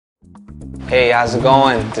Hey, how's it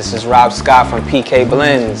going? This is Rob Scott from PK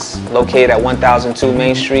Blends, located at 1002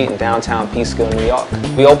 Main Street in downtown Peekskill, New York.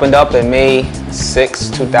 We opened up in May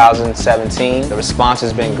 6, 2017. The response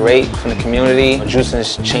has been great from the community. Juicing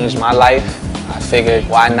has changed my life. I figured,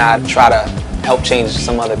 why not try to help change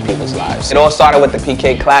some other people's lives. It all started with the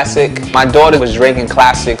PK Classic. My daughter was drinking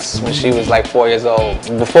classics when she was like 4 years old.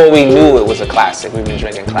 Before we knew it was a classic, we've been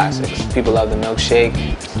drinking classics. People love the milkshake.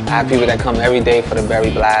 I have people that come every day for the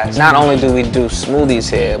berry blast. Not only do we do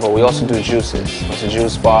smoothies here, but we also do juices. It's a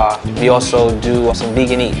juice bar. We also do some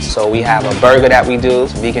vegan eats. So we have a burger that we do,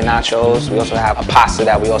 some vegan nachos. We also have a pasta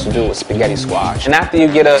that we also do with spaghetti squash. And after you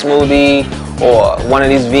get a smoothie or one of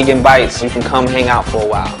these vegan bites, you can come hang out for a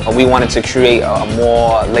while. We wanted to create a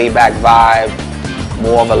more laid-back vibe,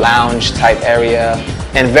 more of a lounge type area,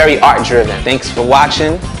 and very art-driven. Thanks for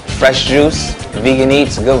watching. Fresh juice, vegan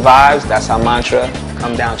eats, good vibes. That's our mantra.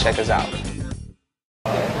 Come down, check us out.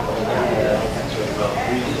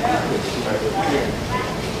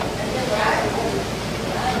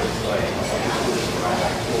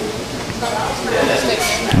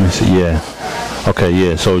 Let me see, yeah. Okay,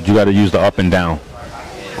 yeah, so you got to use the up and down.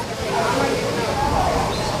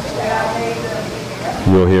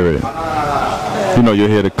 You'll hear it. You know, you'll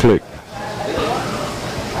hear the click.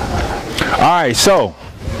 All right, so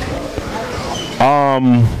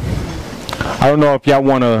I don't know if y'all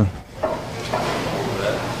want to,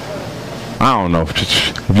 I don't know.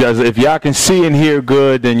 If y'all can see and hear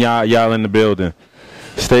good, then y'all in the building.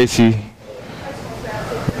 Stacy,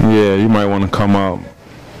 yeah, you might want to come up.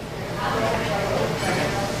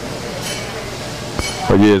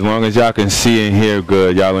 But yeah, as long as y'all can see and hear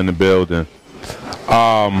good, y'all in the building.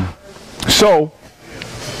 So,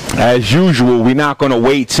 as usual, we're not going to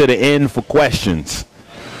wait to the end for questions.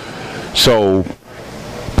 So,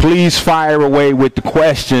 please fire away with the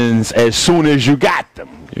questions as soon as you got them.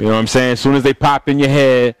 You know what I'm saying? As soon as they pop in your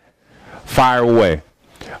head, fire away.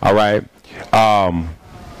 All right?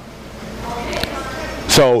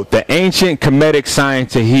 So, the ancient Kemetic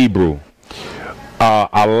science of Hebrew.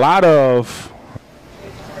 A lot of,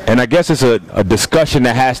 and I guess it's a discussion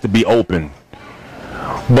that has to be open.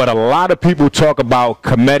 But a lot of people talk about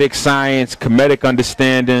Kemetic science, Kemetic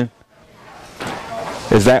understanding.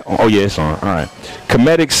 Is that? Oh, yeah, it's on. All right.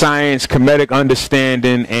 Kemetic science, Kemetic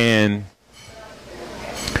understanding, and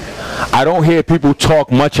I don't hear people talk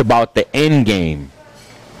much about the end game.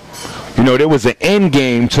 You know, there was an end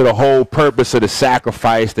game to the whole purpose of the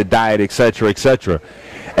sacrifice, the diet, etc., etc.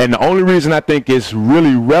 And the only reason I think it's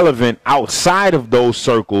really relevant outside of those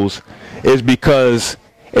circles is because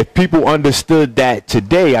if people understood that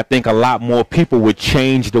today, I think a lot more people would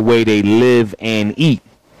change the way they live and eat.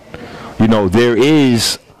 You know, there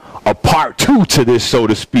is a part two to this, so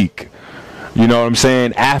to speak. You know what I'm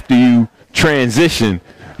saying? After you transition,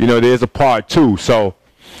 you know, there's a part two. So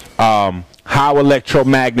how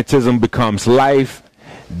electromagnetism becomes life,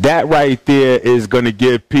 that right there is going to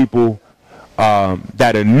give people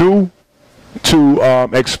that are new to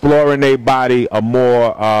exploring their body a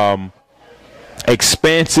more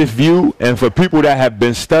expansive view, and for people that have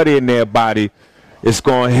been studying their body, it's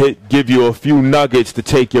going to give you a few nuggets to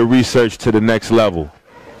take your research to the next level.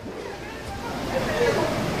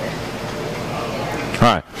 All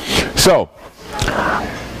right, so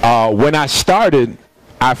when I started,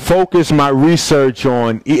 I focused my research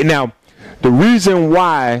on now the reason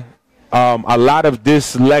why a lot of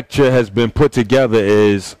this lecture has been put together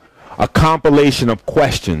is a compilation of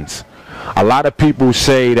questions. A lot of people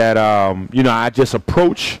say that, you know, I just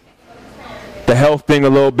approach the health thing a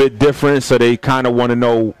little bit different, so they kind of want to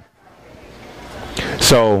know.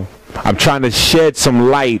 So I'm trying to shed some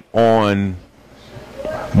light on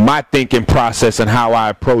my thinking process and how I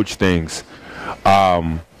approach things.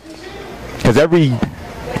 Because every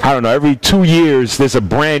 2 years, there's a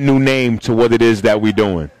brand new name to what it is that we're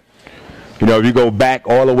doing. You know, if you go back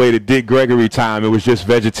all the way to Dick Gregory time, it was just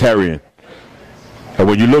vegetarian. And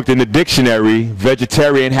when you looked in the dictionary,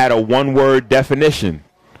 vegetarian had a one-word definition.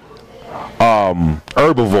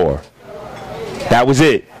 Herbivore. That was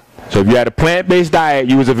it. So if you had a plant-based diet,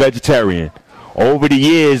 you was a vegetarian. Over the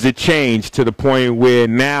years, it changed to the point where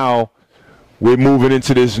now we're moving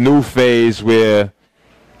into this new phase where,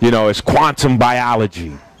 you know, it's quantum biology.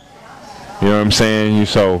 You know what I'm saying?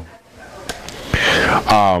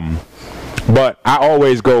 But I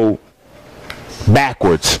always go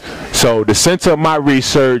backwards. So the center of my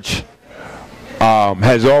research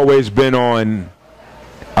has always been on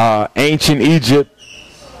ancient Egypt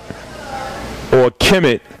or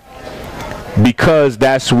Kemet, because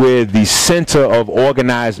that's where the center of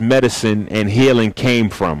organized medicine and healing came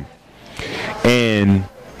from. And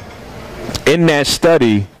in that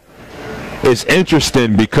study, it's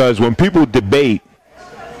interesting because when people debate,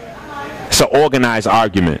 it's an organized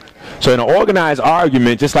argument. So in an organized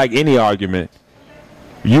argument, just like any argument,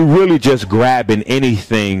 you really just grabbing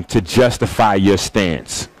anything to justify your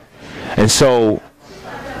stance. And so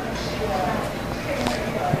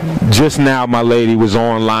just now my lady was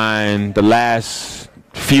online the last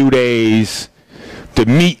few days. The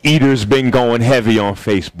meat eaters been going heavy on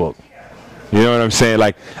Facebook. You know what I'm saying?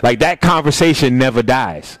 Like that conversation never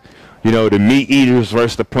dies. You know, the meat eaters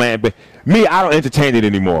versus the plant. But me, I don't entertain it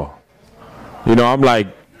anymore. You know, I'm like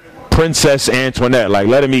Princess Antoinette, like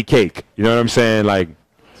let him eat cake. You know what I'm saying? Like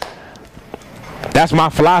that's my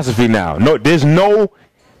philosophy now. No, there's no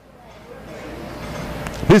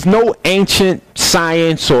ancient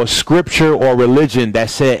science or scripture or religion that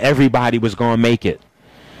said everybody was going to make it.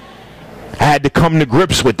 I had to come to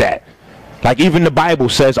grips with that. Like even the Bible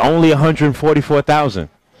says only 144,000.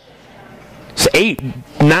 It's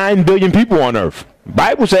 9 billion people on earth. The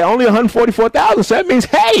Bible says only 144,000. So that means,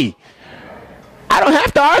 hey, I don't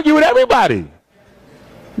have to argue with everybody.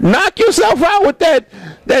 Knock yourself out with that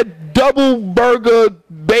double burger,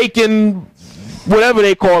 bacon, whatever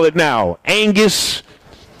they call it now, Angus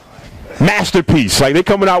masterpiece. Like they're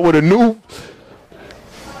coming out with a new,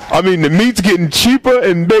 I mean the meat's getting cheaper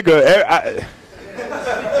and bigger.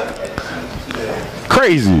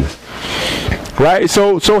 Crazy, right?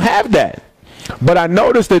 So have that. But I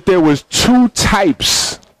noticed that there was 2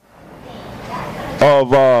 types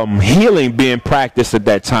of healing being practiced at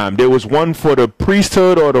that time. There was one for the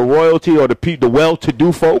priesthood or the royalty or the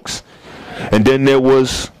well-to-do folks, and then there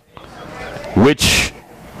was, which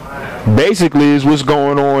basically is what's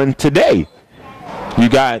going on today. You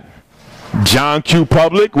got John Q.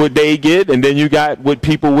 Public, what they get, and then you got what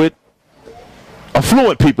people with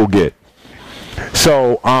affluent people get.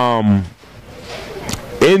 So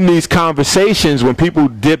in these conversations, when people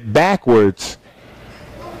dip backwards,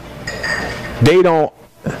 they don't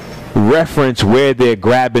reference where they're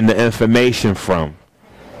grabbing the information from.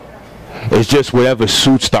 It's just whatever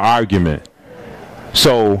suits the argument.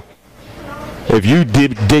 So if you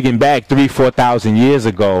digging back 3,000-4,000 years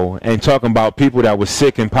ago and talking about people that were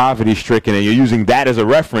sick and poverty stricken and you're using that as a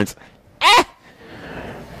reference,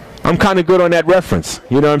 I'm kind of good on that reference.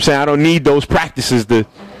 You know what I'm saying? I don't need those practices to.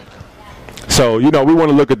 So, you know, we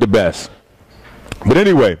want to look at the best. But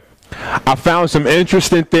anyway, I found some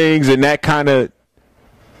interesting things, and that kind of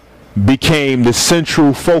became the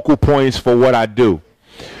central focal points for what I do.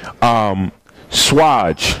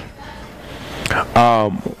 Swaj.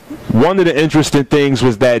 One of the interesting things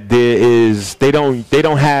was that they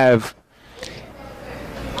don't have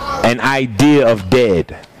an idea of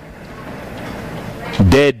dead.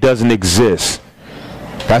 Dead doesn't exist.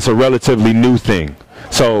 That's a relatively new thing.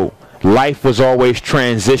 So life was always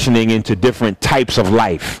transitioning into different types of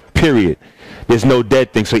life, period. There's no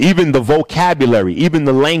dead thing. So even the vocabulary, even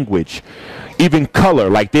the language, even color,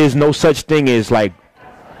 like there's no such thing as like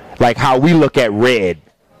how we look at red.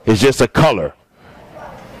 It's just a color.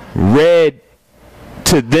 Red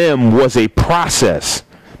to them was a process,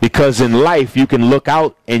 because in life you can look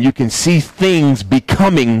out and you can see things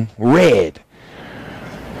becoming red.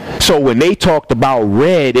 So when they talked about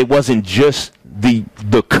red, it wasn't just the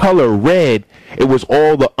color red, it was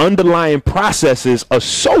all the underlying processes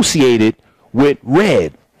associated with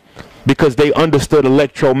red, because they understood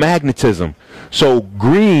electromagnetism. So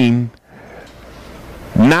green,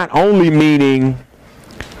 not only meaning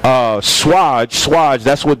swaj,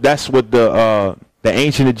 that's what the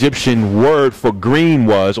ancient Egyptian word for green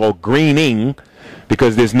was, or greening,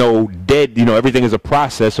 because there's no dead, you know, everything is a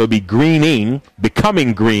process, so it'd be greening,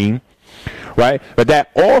 becoming green, right? But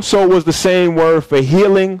that also was the same word for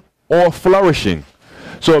healing or flourishing.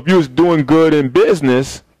 So if you was doing good in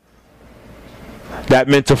business, that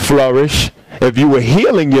meant to flourish. If you were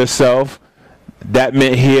healing yourself, that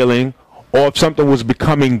meant healing. Or if something was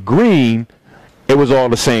becoming green, it was all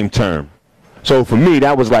the same term. So for me,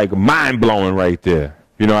 that was like mind-blowing right there.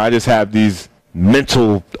 You know, I just have these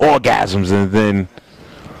mental orgasms, and then,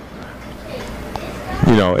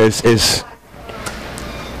 you know, it's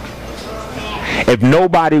if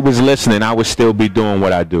nobody was listening, I would still be doing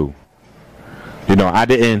what I do. You know, I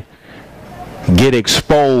didn't get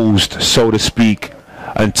exposed, so to speak,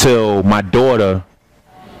 until my daughter,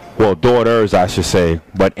 well, daughters, I should say,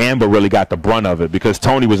 but Amber really got the brunt of it, because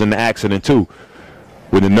Tony was in the accident too.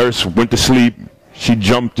 When the nurse went to sleep, she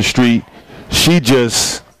jumped the street. She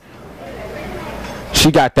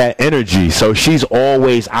got that energy, so she's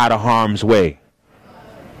always out of harm's way.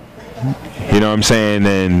 You know what I'm saying?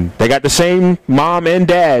 And they got the same mom and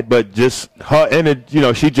dad, but just her energy, you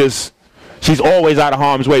know, she's always out of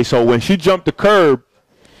harm's way. So when she jumped the curb,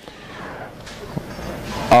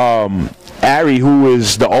 Ari, who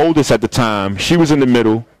is the oldest at the time, she was in the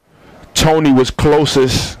middle. Tony was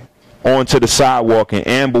closest onto the sidewalk, and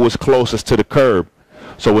Amber was closest to the curb.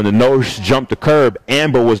 So when the nurse jumped the curb,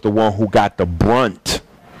 Amber was the one who got the brunt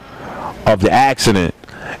of the accident.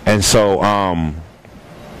 And so,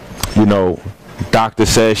 you know, doctor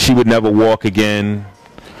said she would never walk again.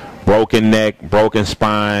 Broken neck, broken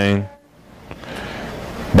spine.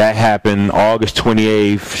 That happened August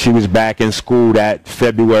 28th. She was back in school that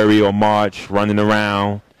February or March, running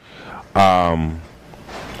around. Then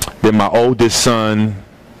my oldest son,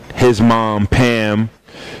 his mom, Pam,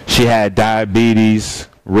 she had diabetes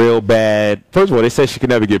real bad. First of all, they said she could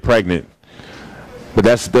never get pregnant. But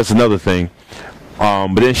that's another thing.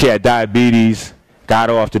 But then she had diabetes, got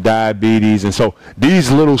off the diabetes. And so these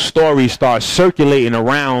little stories start circulating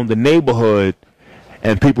around the neighborhood.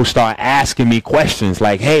 And people start asking me questions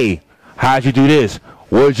like, hey, how'd you do this?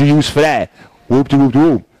 What did you use for that?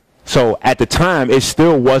 Whoop-de-whoop-de-whoop. So at the time, it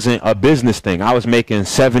still wasn't a business thing. I was making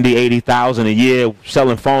 $70,000, $80,000 a year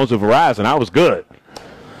selling phones with Verizon. I was good.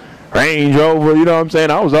 Range Rover, you know what I'm saying?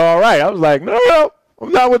 I was all right. I was like, no,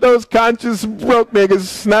 I'm not with those conscious broke niggas.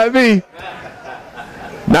 It's not me.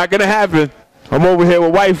 Not going to happen. I'm over here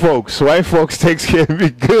with white folks. White folks takes care of me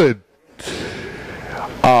good.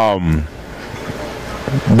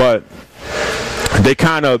 But they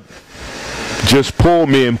kind of just pulled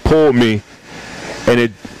me, and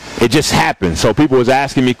it just happened. So people was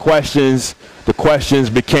asking me questions. The questions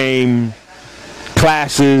became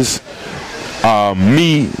classes.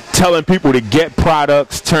 Me telling people to get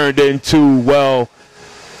products turned into, well,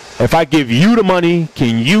 if I give you the money,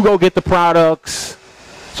 can you go get the products?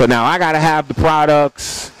 So now I got to have the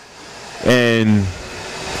products, and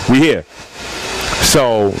we here.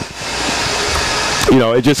 So, you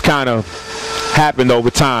know, it just kind of happened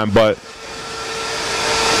over time. But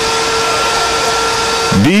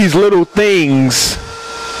these little things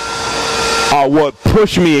are what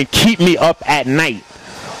push me and keep me up at night.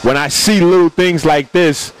 When I see little things like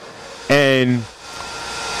this, and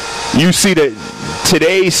you see that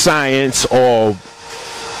today's science or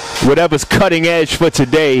whatever's cutting edge for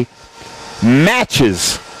today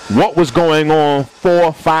matches what was going on 4,000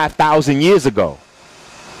 or 5,000 years ago,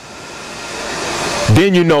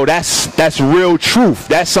 then you know that's real truth.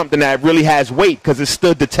 That's something that really has weight because it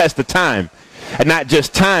stood the test of time. And not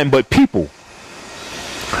just time, but people.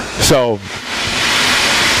 So,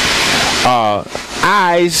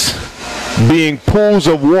 eyes being pools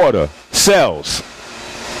of water, cells.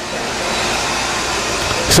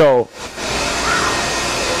 So,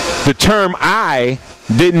 the term eye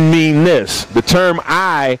didn't mean this. The term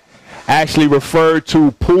eye actually referred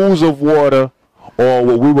to pools of water, or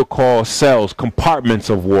what we would call cells, compartments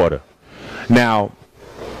of water. Now,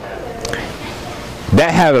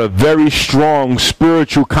 that had a very strong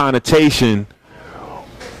spiritual connotation,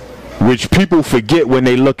 which people forget when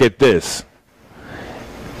they look at this.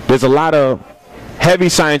 There's a lot of heavy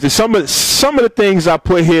science, and some of the things I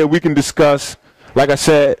put here we can discuss. Like I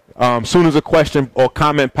said, soon as a question or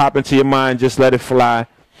comment pop into your mind, just let it fly.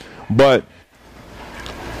 But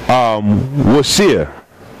Wasir,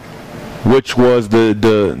 which was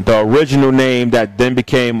the original name that then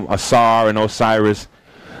became Asar and Osiris,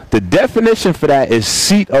 the definition for that is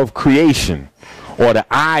seat of creation, or the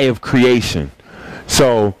eye of creation.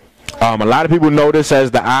 So a lot of people know this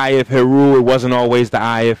as the eye of Heru. It wasn't always the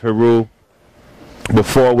eye of Heru.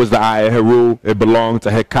 Before it was the eye of Heru, it belonged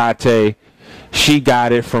to Hecate. She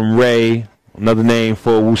got it from Re, another name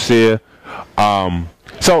for Wasir.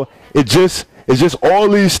 So it's just all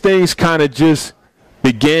these things kind of just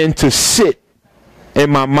began to sit in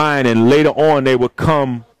my mind, and later on they would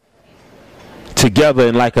come together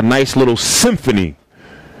in like a nice little symphony,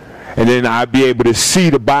 and then I'd be able to see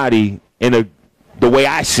the body in the way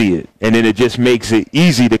I see it, and then it just makes it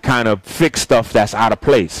easy to kind of fix stuff that's out of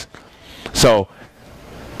place. So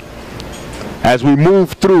as we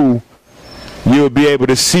move through, you'll be able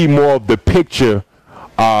to see more of the picture,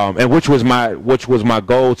 and which was my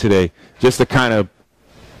goal today, just to kind of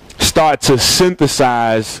start to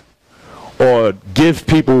synthesize or give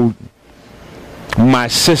people my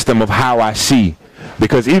system of how I see.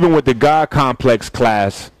 Because even with the God Complex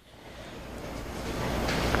class,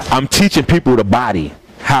 I'm teaching people the body,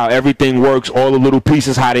 how everything works, all the little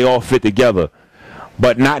pieces, how they all fit together,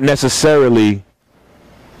 but not necessarily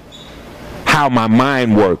how my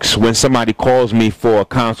mind works when somebody calls me for a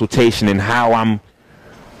consultation, and how I'm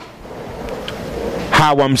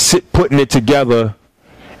putting it together.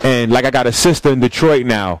 And like, I got a sister in Detroit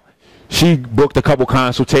now. She booked a couple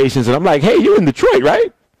consultations, and I'm like, hey, you're in Detroit,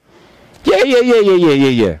 right?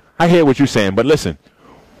 Yeah. I hear what you're saying, but listen,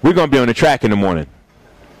 we're going to be on the track in the morning.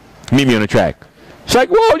 Meet me on the track. It's like,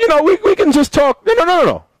 well, you know, we can just talk.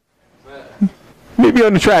 No. Meet me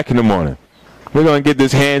on the track in the morning. We're going to get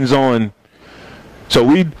this hands-on. So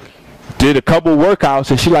we did a couple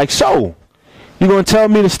workouts, and she like, so, you going to tell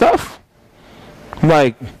me the stuff? I'm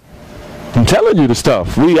like, I'm telling you the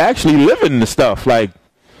stuff. We actually living the stuff. Like,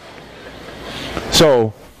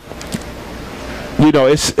 so, you know,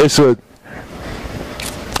 it's just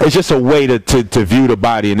a way to view the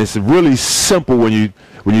body, and it's really simple when you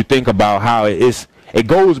think about how it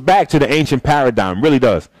goes back to the ancient paradigm. Really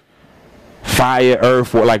does. Fire,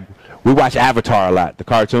 earth, like we watch Avatar a lot, the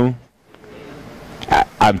cartoon.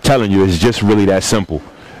 I'm telling you, it's just really that simple.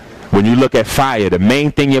 When you look at fire, the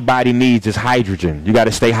main thing your body needs is hydrogen. You got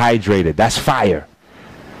to stay hydrated. That's fire.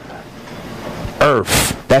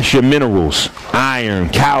 Earth, that's your minerals. Iron,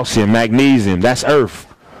 calcium, magnesium, that's earth.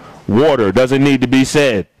 Water doesn't need to be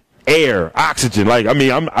said. Air, oxygen. Like, I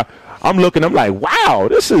mean, I'm looking, I'm like, wow,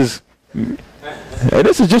 this is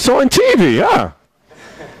just on TV, huh?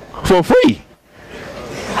 For free.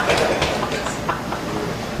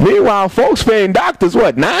 Meanwhile, folks paying doctors,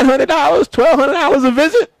 what, $900, $1,200 a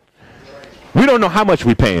visit? We don't know how much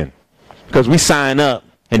we're paying because we sign up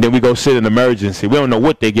and then we go sit in emergency. We don't know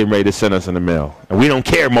what they're getting ready to send us in the mail. And we don't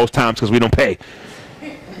care most times because we don't pay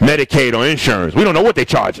Medicaid or insurance. We don't know what they're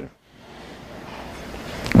charging.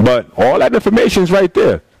 But all that information is right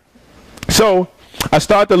there. So I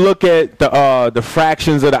start to look at the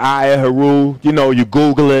fractions of the Ayah Haru. You know, you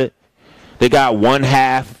Google it. They got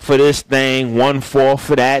 1/2 for this thing, 1/4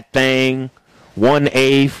 for that thing,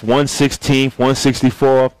 1/8, 1/16,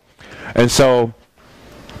 1/64. And so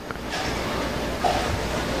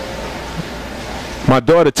my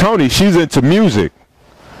daughter Tony, she's into music.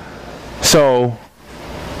 So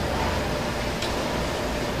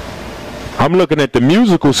I'm looking at the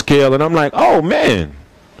musical scale and I'm like, oh man,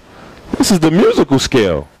 this is the musical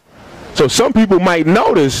scale. So some people might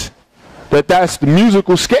notice that that's the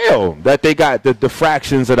musical scale that they got, the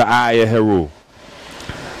fractions of the Ayah Haru.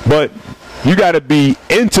 But you got to be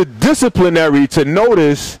interdisciplinary to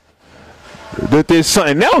notice that there's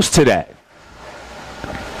something else to that.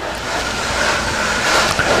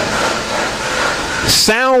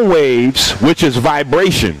 Sound waves, which is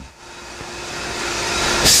vibration,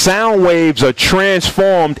 sound waves are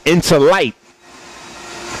transformed into light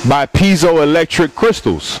by piezoelectric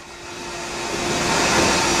crystals.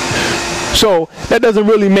 So that doesn't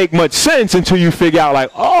really make much sense until you figure out, like,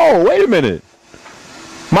 oh, wait a minute.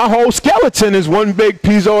 My whole skeleton is one big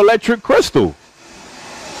piezoelectric crystal.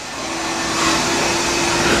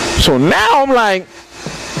 So now I'm like,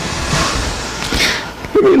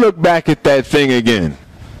 let me look back at that thing again.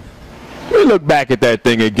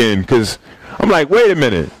 Because I'm like, wait a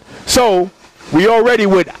minute. So we already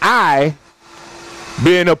with I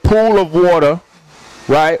being a pool of water,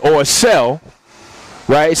 right, or a cell,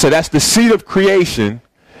 right? So that's the seed of creation.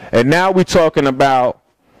 And now we're talking about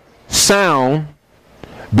sound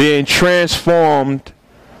being transformed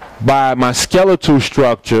by my skeletal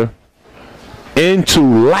structure into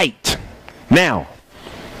light. Now,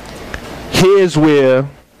 here's where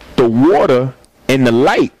the water and the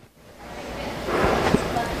light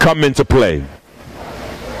come into play.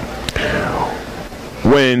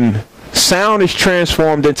 When sound is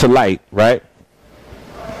transformed into light, right?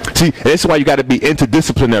 See, that's why you got to be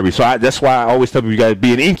interdisciplinary. So that's why I always tell people you got to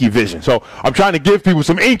be an EnQi vision. So I'm trying to give people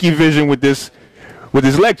some EnQi vision with this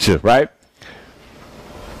lecture, right?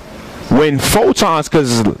 When photons,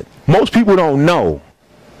 because most people don't know,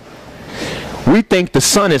 we think the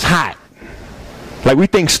sun is hot. Like we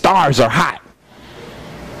think stars are hot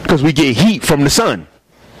because we get heat from the sun.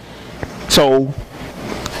 So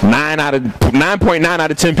 9.9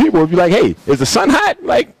 out of 10 people would be like, hey, is the sun hot?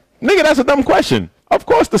 Like, nigga, that's a dumb question. Of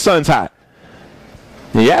course the sun's hot.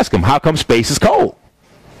 And you ask them, how come space is cold?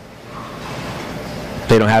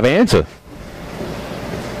 They don't have an answer.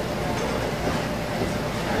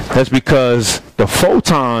 That's because the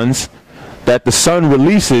photons that the sun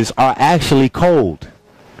releases are actually cold.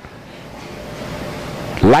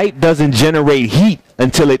 Light doesn't generate heat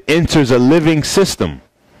until it enters a living system.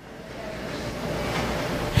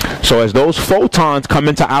 So as those photons come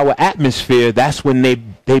into our atmosphere, that's when they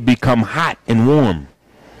become hot and warm.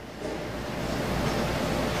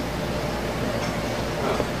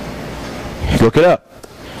 Look it up.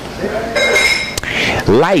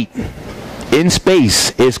 Light in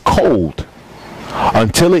space is cold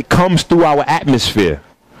until it comes through our atmosphere.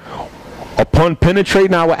 Upon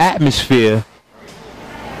penetrating our atmosphere,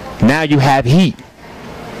 now you have heat.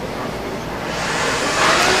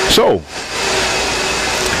 So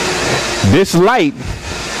this light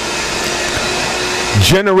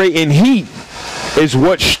generating heat is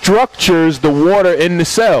what structures the water in the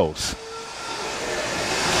cells.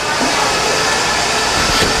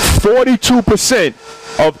 42%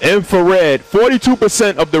 of infrared,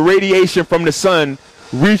 42% of the radiation from the sun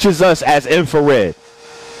reaches us as infrared.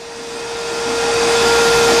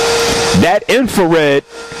 That infrared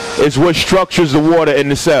is what structures the water in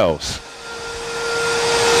the cells.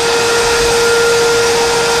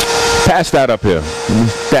 Pass that up here.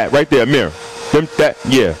 That right there, mirror. That,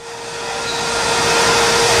 yeah.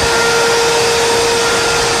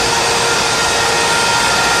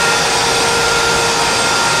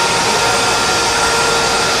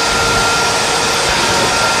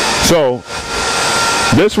 So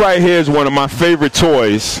this right here is one of my favorite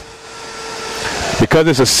toys because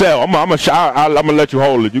it's a cell. I'm gonna let you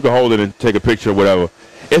hold it. You can hold it and take a picture or whatever.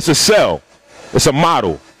 It's a cell. It's a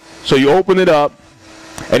model. So you open it up,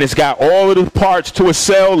 and it's got all of the parts to a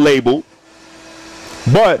cell labeled.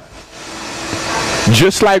 But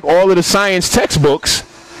just like all of the science textbooks,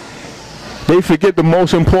 they forget the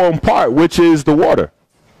most important part, which is the water.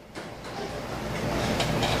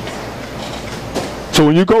 So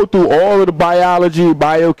when you go through all of the biology,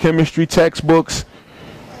 biochemistry textbooks,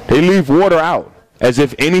 they leave water out as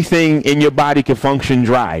if anything in your body can function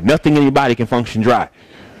dry. Nothing in your body can function dry.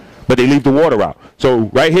 But they leave the water out. So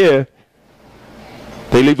right here,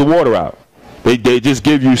 they leave the water out. They just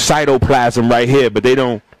give you cytoplasm right here, but they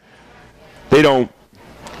don't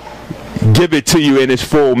give it to you in its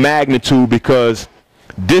full magnitude, because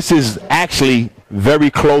this is actually very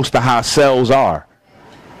close to how cells are.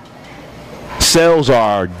 Cells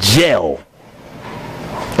are gel,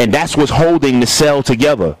 and that's what's holding the cell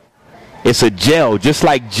together. It's a gel, just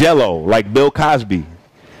like Jello, like Bill Cosby.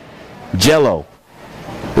 Jello.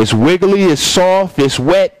 It's wiggly, it's soft, it's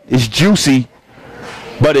wet, it's juicy,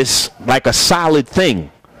 but it's like a solid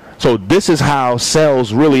thing. So this is how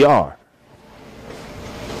cells really are.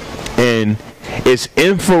 And it's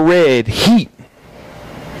infrared heat,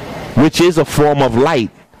 which is a form of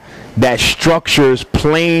light that structures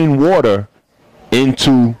plain water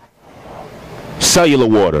into cellular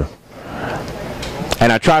water.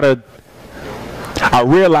 And I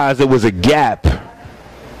realized there was a gap,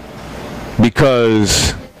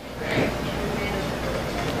 because,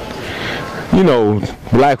 you know,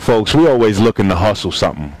 black folks, we always looking to hustle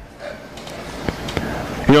something.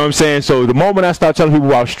 You know what I'm saying? So the moment I start telling people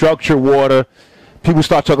about structured water, people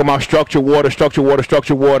start talking about structured water, structured water,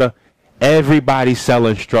 structured water. Everybody's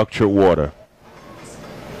selling structured water.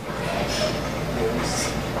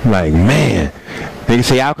 Like, man, they can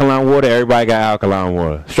say alkaline water, everybody got alkaline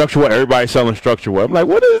water. Structured water, everybody's selling structured water. I'm like,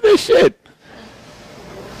 what is this shit?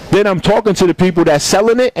 Then I'm talking to the people that's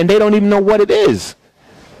selling it, and they don't even know what it is.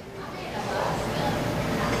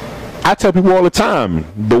 I tell people all the time,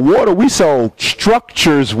 the water we sell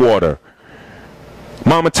structures water.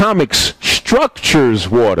 Mama Atomic's structures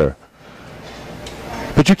water.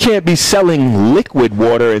 But you can't be selling liquid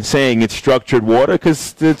water and saying it's structured water,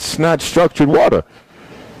 because it's not structured water.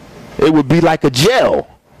 It would be like a gel,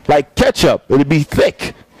 like ketchup. It would be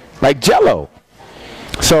thick, like Jello.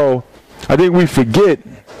 So I think we forget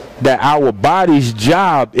that our body's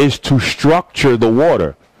job is to structure the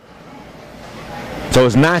water. So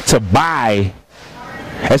it's not to buy.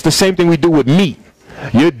 It's the same thing we do with meat.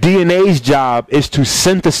 Your DNA's job is to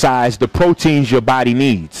synthesize the proteins your body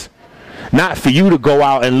needs. Not for you to go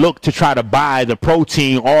out and look to try to buy the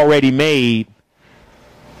protein already made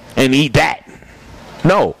and eat that.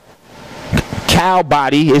 No. Cow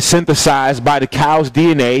body is synthesized by the cow's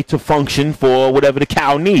DNA to function for whatever the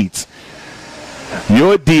cow needs.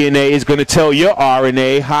 Your DNA is going to tell your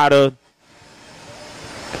RNA how to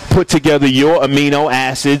put together your amino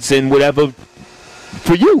acids and whatever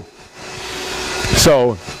for you.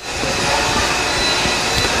 So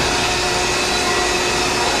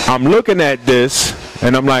I'm looking at this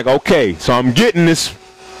and I'm like, okay, so I'm getting this.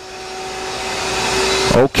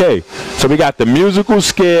 Okay, so we got the musical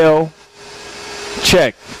scale.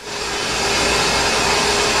 Check.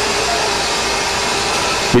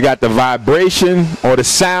 We got the vibration or the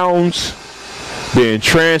sounds being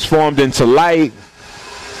transformed into light.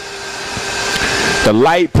 The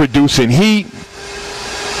light producing heat.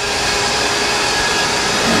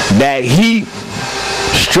 That heat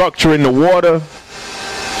structuring the water.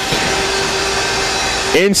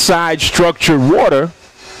 Inside structured water,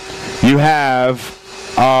 you have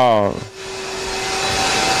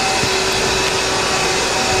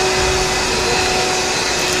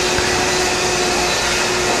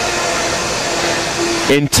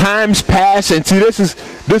in times past, and see, this is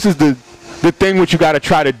the thing what you got to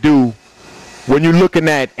try to do when you're looking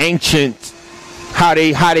at ancient how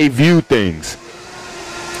they view things.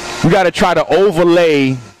 we got to try to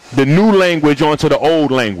overlay the new language onto the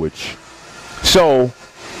old language. So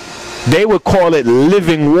they would call it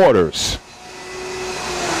living waters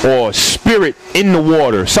or spirit in the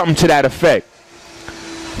water, something to that effect.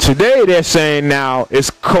 Today they're saying now it's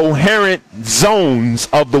coherent zones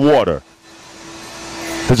of the water.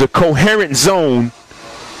 There's a coherent zone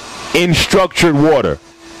in structured water.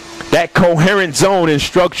 That coherent zone in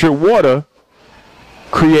structured water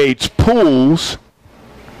creates pools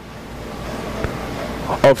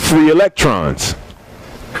of free electrons.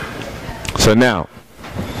 So now,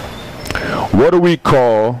 what do we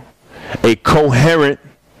call a coherent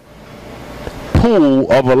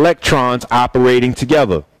pool of electrons operating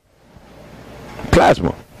together?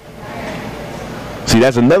 Plasma. See,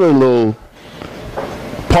 that's another little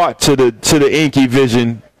part to the EnQi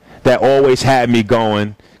vision that always had me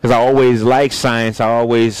going, because I always liked science. I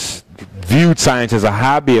always viewed science as a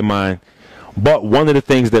hobby of mine. But one of the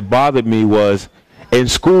things that bothered me was in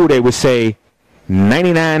school they would say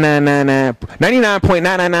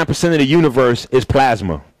 99.999% of the universe is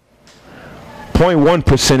plasma.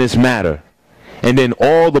 0.1% is matter. And then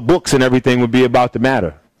all the books and everything would be about the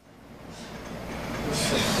matter.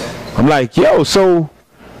 I'm like, yo, so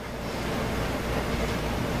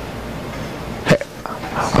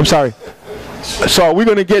I'm sorry. So are we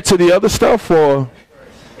going to get to the other stuff, or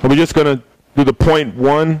are we just going to do the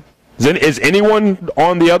 0.1? Is anyone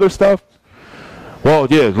on the other stuff? Well,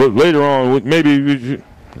 yeah, later on, maybe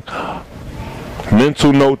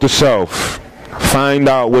mental note to self. Find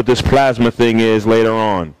out what this plasma thing is later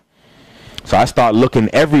on. So I start looking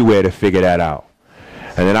everywhere to figure that out.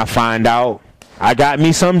 And then I find out I got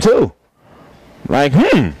me some too. Like,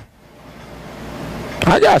 I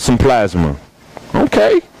got some plasma.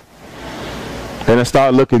 Okay. Then I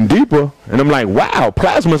start looking deeper, and I'm like, wow,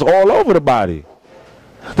 plasma's all over the body.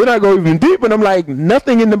 Then I go even deeper, and I'm like,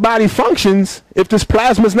 nothing in the body functions if this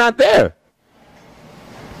plasma's not there.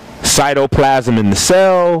 Cytoplasm in the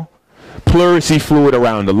cell, pleurisy fluid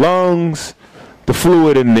around the lungs, the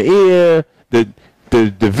fluid in the ear, the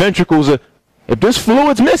ventricles. If this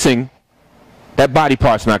fluid's missing, that body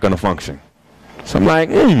part's not going to function. So I'm like,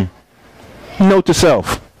 note to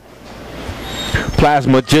self.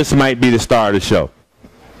 Plasma just might be the star of the show.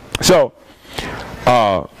 So,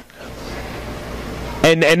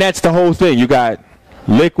 and that's the whole thing. You got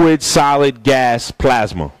liquid, solid, gas,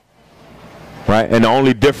 plasma, right? And the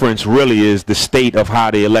only difference really is the state of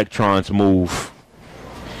how the electrons move.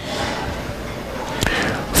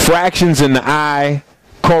 Fractions in the eye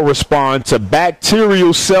correspond to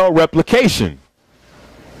bacterial cell replication.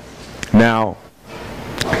 Now,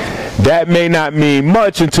 that may not mean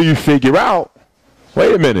much until you figure out,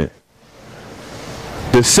 wait a minute,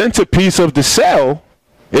 the centerpiece of the cell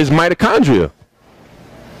is mitochondria,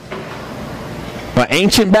 an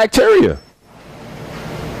ancient bacteria.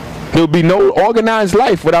 There would be no organized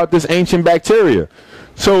life without this ancient bacteria.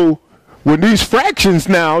 So when these fractions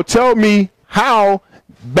now tell me how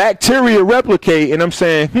bacteria replicate, and I'm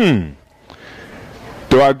saying,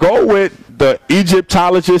 do I go with the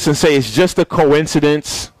Egyptologists and say it's just a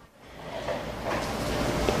coincidence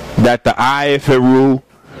that the Eye of Heru,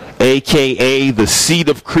 aka the seed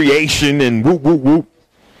of creation and whoop whoop whoop,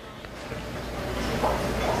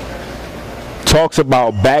 talks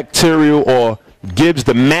about bacterial, or gives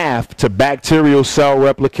the math to bacterial cell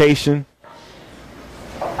replication,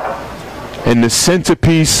 and the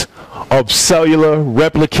centerpiece of cellular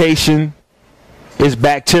replication is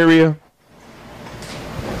bacteria?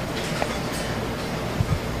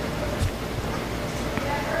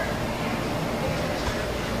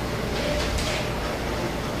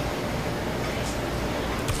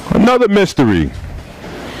 Another mystery.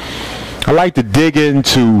 I like to dig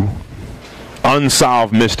into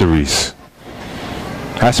unsolved mysteries.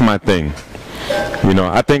 That's my thing. You know,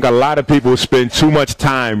 I think a lot of people spend too much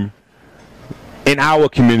time, in our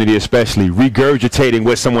community especially, regurgitating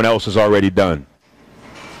what someone else has already done.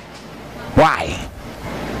 Why?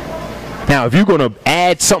 Now, if you're going to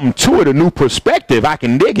add something to it, a new perspective, I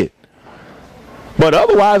can dig it. But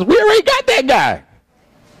otherwise, we already got that guy.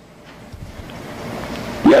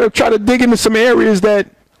 You got to try to dig into some areas that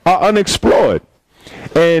are unexplored.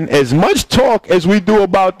 And as much talk as we do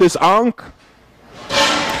about this Ankh,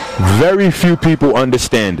 very few people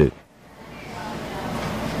understand it.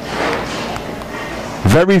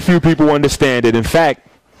 Very few people understand it. In fact,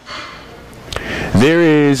 there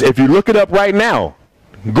is, if you look it up right now,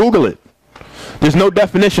 Google it, there's no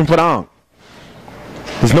definition for the Ankh.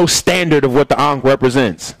 There's no standard of what the Ankh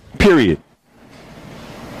represents, period.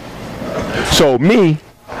 So me,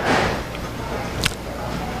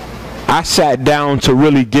 I sat down to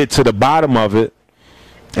really get to the bottom of it,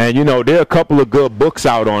 And you know, there are a couple of good books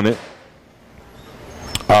out on it.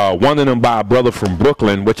 One of them by a brother from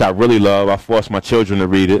Brooklyn, which I really love. I force my children to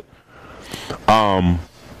read it.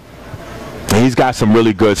 He's got some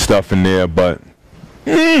really good stuff in there, but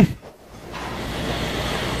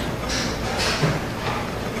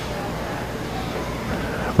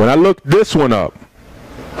when I looked this one up,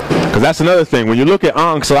 because that's another thing, when you look at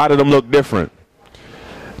Ankhs, a lot of them look different.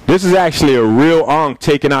 This is actually a real Ankh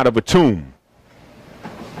taken out of a tomb,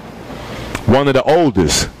 one of the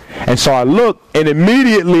oldest. And so I looked, and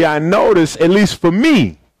immediately I noticed, at least for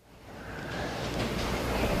me,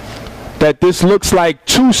 that this looks like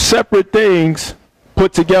two separate things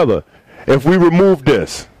put together. If we remove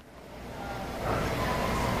this,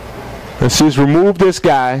 let's just remove this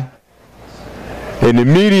guy, and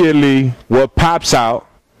immediately what pops out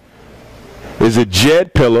is a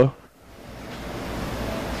jet pillar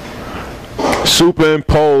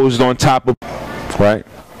superimposed on top of, right?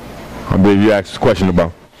 I believe you asked this question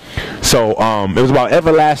about. So it was about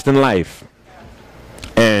everlasting life,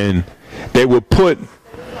 and they would put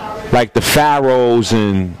like the pharaohs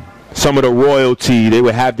and some of the royalty, they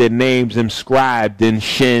would have their names inscribed in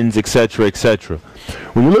shins, etc., etc.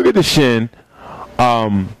 When you look at the shin,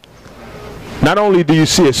 not only do you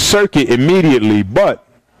see a circuit immediately, but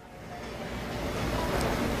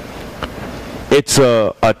it's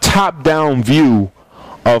a top-down view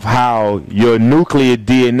of how your nuclear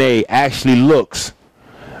DNA actually looks,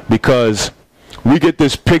 because we get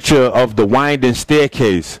this picture of the winding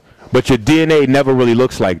staircase, but your DNA never really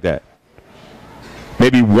looks like that.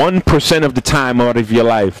 Maybe 1% of the time out of your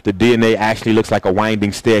life, the DNA actually looks like a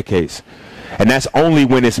winding staircase. And that's only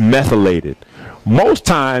when it's methylated. Most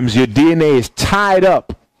times, your DNA is tied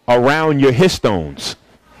up around your histones.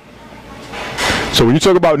 So when you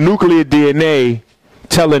talk about nuclear DNA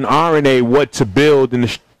telling RNA what to build in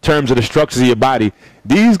the terms of the structures of your body,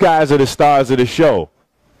 these guys are the stars of the show.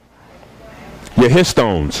 Your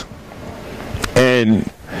histones. And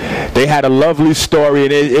they had a lovely story,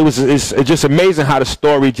 and it's just amazing how the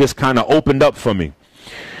story just kind of opened up for me.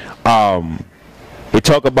 They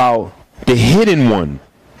talk about the hidden one,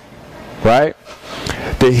 right?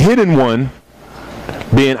 The hidden one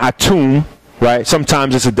being Atum, right?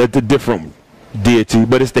 Sometimes it's a different deity,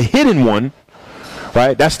 but it's the hidden one,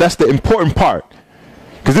 right? That's the important part,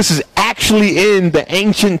 because this is actually in the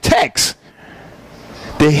ancient text.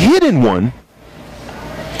 The hidden one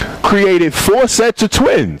created 4 sets of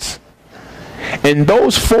twins, and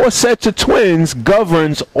those 4 sets of twins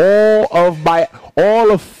governs all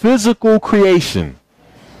of physical creation.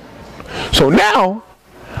 So now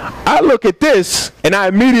I look at this and I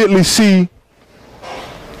immediately see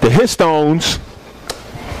the histones,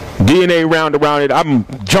 DNA round around it. I'm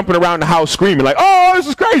jumping around the house screaming like, oh, this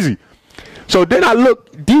is crazy. So then I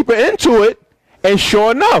look deeper into it, and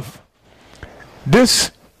sure enough,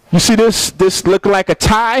 this, you see this looking like a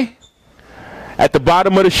tie at the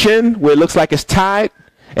bottom of the shin where it looks like it's tied.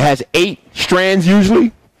 It has 8 strands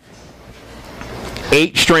usually.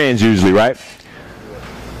 8 strands usually, right?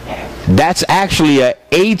 That's actually a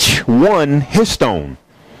H1 histone.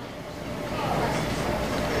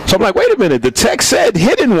 So I'm like, wait a minute, the text said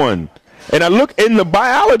hidden one. And I look in the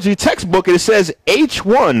biology textbook and it says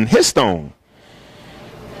H1 histone.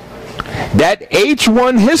 That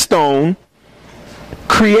H1 histone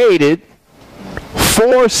created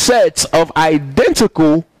 4 sets of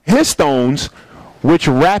identical histones which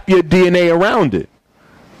wrap your DNA around it.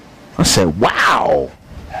 I said, wow.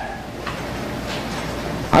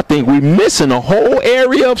 I think we're missing a whole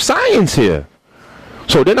area of science here.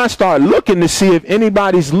 So then I start looking to see if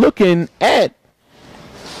anybody's looking at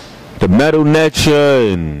the metal nature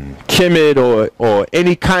and Kemet or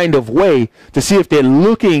any kind of way to see if they're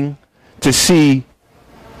looking to see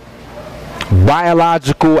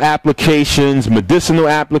biological applications, medicinal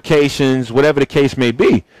applications, whatever the case may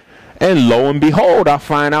be. And lo and behold, I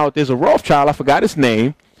find out there's a Rothschild, I forgot his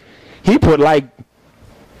name. He put like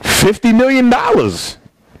 $50 million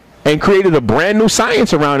and created a brand new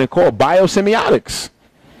science around it called biosemiotics,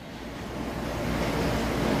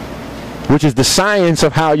 which is the science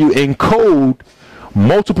of how you encode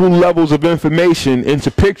multiple levels of information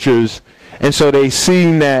into pictures. And so they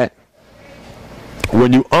seen that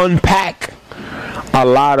when you unpack a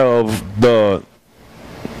lot of the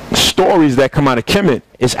stories that come out of Kemet,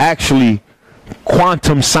 it's actually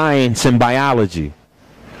quantum science and biology.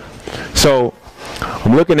 So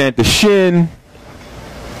I'm looking at the shin,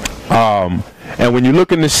 and when you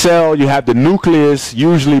look in the cell, you have the nucleus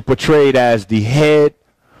usually portrayed as the head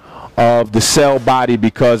of the cell body,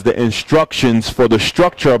 because the instructions for the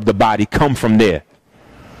structure of the body come from there.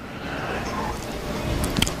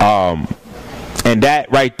 And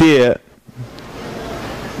that right there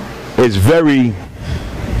is very,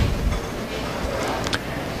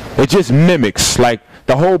 it just mimics, like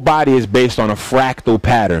the whole body is based on a fractal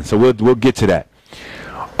pattern. So we'll get to that.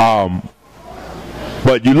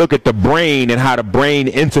 But you look at the brain and how the brain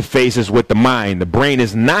interfaces with the mind. The brain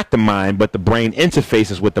is not the mind, but the brain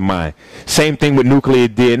interfaces with the mind. Same thing with nuclear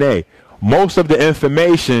DNA. Most of the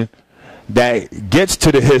information that gets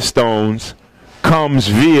to the histones comes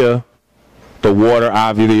via the water,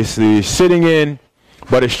 obviously, sitting in,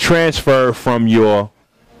 but it's transferred from your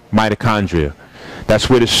mitochondria. That's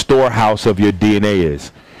where the storehouse of your DNA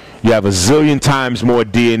is. You have a zillion times more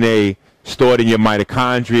DNA stored in your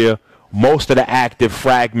mitochondria. Most of the active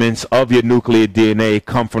fragments of your nuclear DNA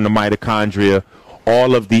come from the mitochondria,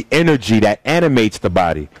 all of the energy that animates the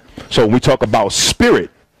body. So when we talk about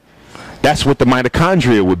spirit, that's what the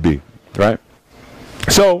mitochondria would be, right?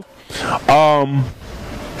 So,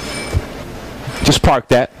 just park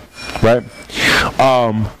that, right?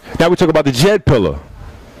 Now we talk about the jet pillar,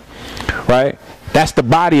 right? That's the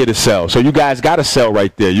body of the cell. So you guys got a cell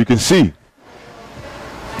right there. You can see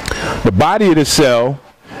the body of the cell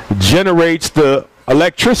generates the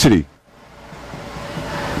electricity.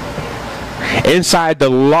 Inside the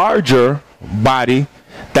larger body,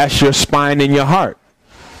 that's your spine and your heart,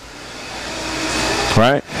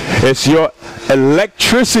 right? It's your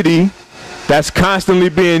electricity that's constantly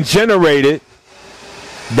being generated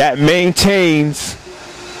that maintains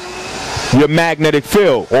your magnetic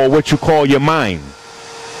field, or what you call your mind.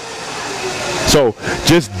 So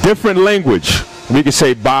just different language. We can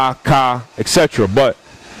say ba, ka, etc. But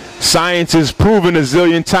science has proven a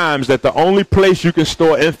zillion times that the only place you can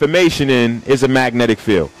store information in is a magnetic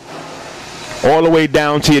field. All the way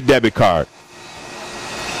down to your debit card.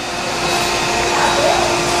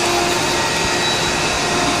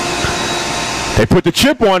 They put the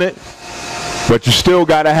chip on it, but you still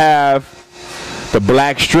got to have the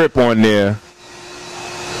black strip on there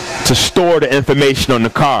to store the information on the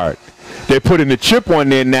card. They're putting the chip on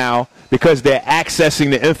there now because they're accessing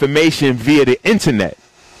the information via the internet.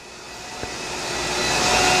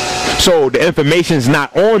 So the information is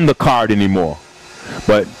not on the card anymore.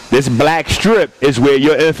 But this black strip is where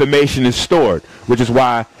your information is stored, which is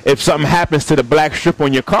why if something happens to the black strip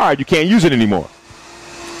on your card, you can't use it anymore.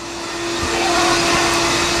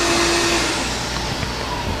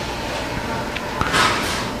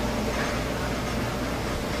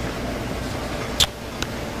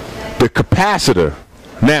 The capacitor.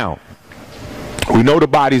 Now, we know the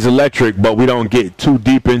body's electric, but we don't get too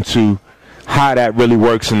deep into how that really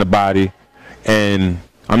works in the body. And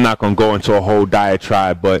I'm not going to go into a whole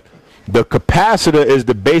diatribe, but the capacitor is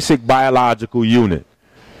the basic biological unit.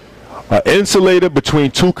 An insulator between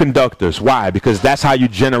two conductors. Why? Because that's how you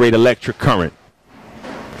generate electric current.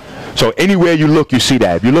 So anywhere you look, you see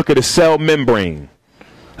that. If you look at a cell membrane,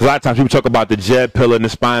 a lot of times people talk about the jet pillar in the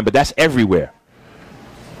spine, but that's everywhere.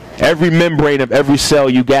 Every membrane of every cell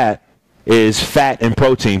you got is fat and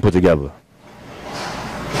protein put together.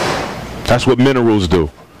 That's what minerals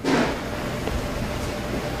do.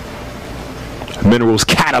 Minerals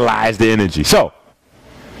catalyze the energy. So,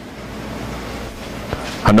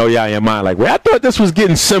 I know y'all in your mind like, well, I thought this was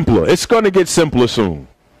getting simpler. It's going to get simpler soon.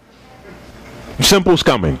 Simple's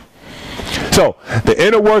coming. So, the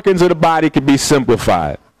inner workings of the body can be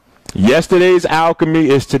simplified. Yesterday's alchemy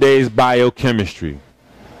is today's biochemistry.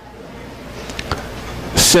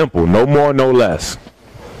 Simple, no more, no less.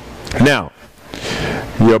 Now,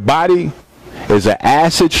 your body is an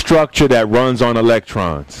acid structure that runs on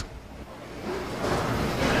electrons.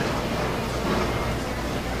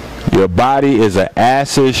 Your body is an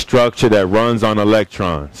acid structure that runs on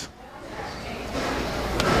electrons.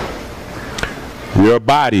 Your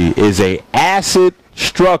body is an acid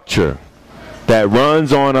structure that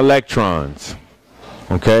runs on electrons.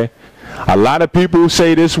 Okay? A lot of people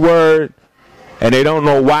say this word and they don't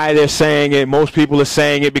know why they're saying it. Most people are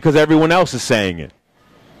saying it because everyone else is saying it.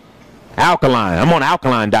 Alkaline. I'm on an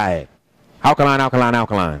alkaline diet. Alkaline, alkaline,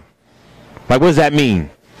 alkaline. Like, what does that mean?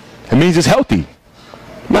 It means it's healthy.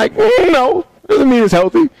 Like, no, it doesn't mean it's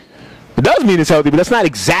healthy. It does mean it's healthy, but that's not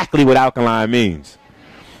exactly what alkaline means,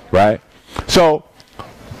 right? So,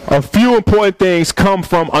 a few important things come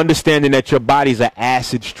from understanding that your body's an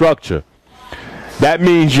acid structure. That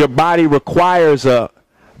means your body requires a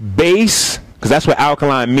base, because that's what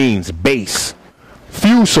alkaline means, base.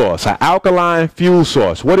 Fuel source, an alkaline fuel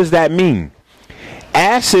source. What does that mean?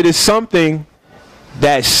 Acid is something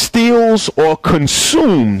that steals or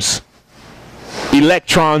consumes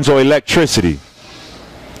electrons or electricity.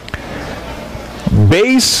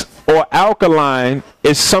 Base or alkaline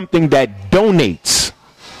is something that donates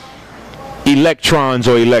electrons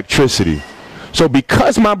or electricity. So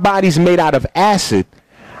because my body's made out of acid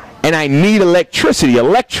and I need electricity,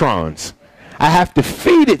 electrons, I have to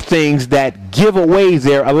feed it things that give away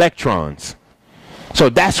their electrons. So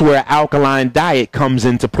that's where an alkaline diet comes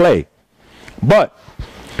into play. But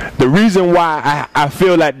the reason why I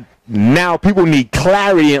feel that now people need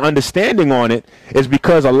clarity and understanding on it is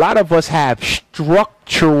because a lot of us have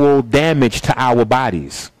structural damage to our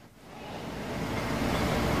bodies.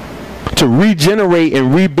 To regenerate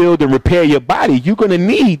and rebuild and repair your body, you're going to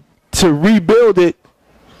need to rebuild it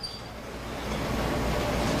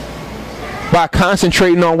by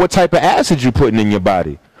concentrating on what type of acid you're putting in your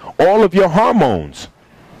body. All of your hormones.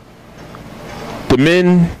 The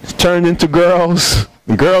men turned into girls,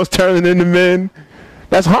 the girls turning into men.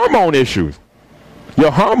 That's hormone issues.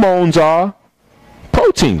 Your hormones are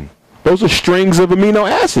protein. Those are strings of amino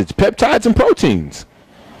acids, peptides and proteins.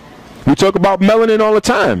 We talk about melanin all the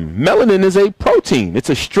time. Melanin is a protein. It's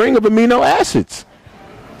a string of amino acids.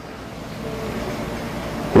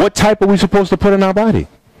 What type are we supposed to put in our body?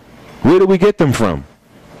 Where do we get them from?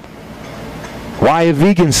 Why are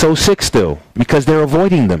vegans so sick still? Because they're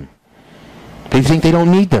avoiding them. They think they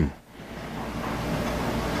don't need them.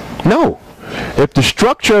 No. If the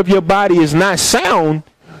structure of your body is not sound,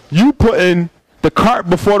 you putting the cart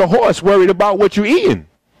before the horse, worried about what you're eating.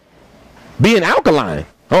 Being alkaline.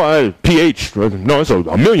 Oh, pH. No, it's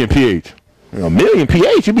a million pH. A million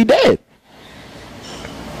pH, you'd be dead.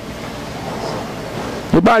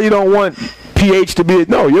 Your body don't want pH to be,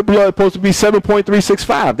 no, your blood is supposed to be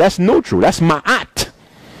 7.365. That's neutral. That's ma'at.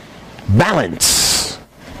 Balance.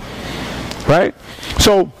 Right?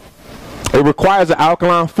 So, it requires an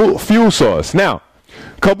alkaline fuel source. Now,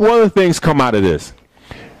 a couple other things come out of this.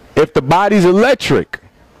 If the body's electric,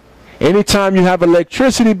 anytime you have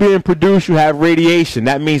electricity being produced, you have radiation.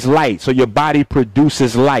 That means light. So your body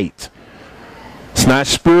produces light. It's not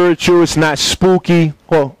spiritual. It's not spooky.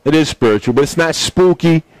 Well, it is spiritual, but it's not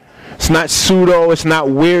spooky. It's not pseudo. It's not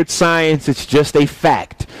weird science. It's just a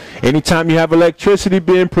fact. Anytime you have electricity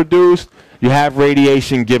being produced, you have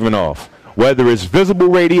radiation given off. Whether it's visible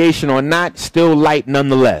radiation or not, still light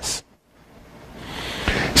nonetheless.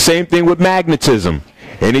 Same thing with magnetism.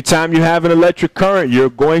 Anytime you have an electric current, you're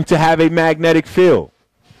going to have a magnetic field.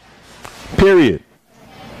 Period.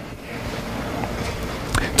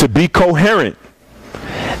 To be coherent,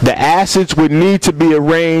 the acids would need to be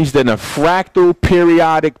arranged in a fractal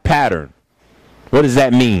periodic pattern. What does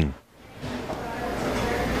that mean?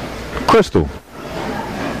 Crystal.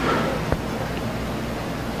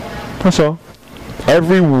 That's all.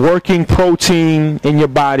 Every working protein in your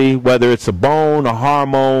body, whether it's a bone, a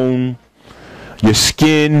hormone, your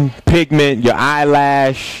skin, pigment, your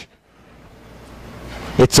eyelash,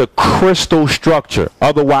 it's a crystal structure.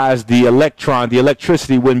 Otherwise, the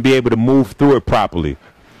electricity wouldn't be able to move through it properly.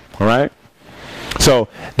 All right? So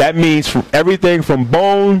that means from everything from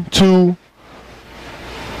bone to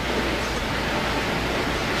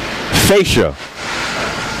fascia.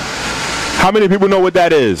 How many people know what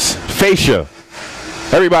that is? Fascia.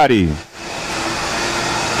 Everybody.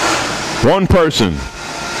 One person.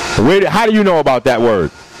 How do you know about that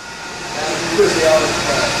word?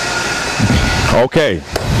 Okay.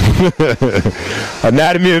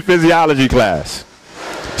 Anatomy and physiology class.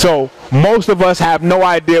 So most of us have no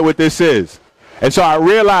idea what this is. And so I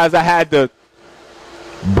realized I had to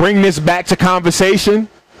bring this back to conversation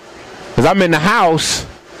because I'm in the house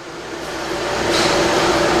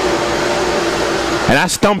and I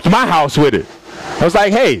stumped my house with it. I was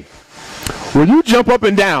like, hey, when you jump up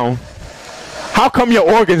and down, how come your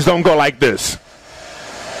organs don't go like this?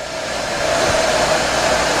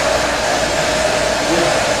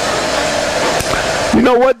 You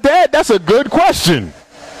know what, Dad? That's a good question.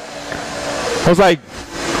 I was like,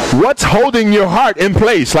 what's holding your heart in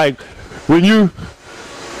place? Like, when you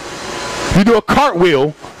do a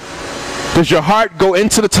cartwheel, does your heart go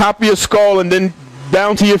into the top of your skull and then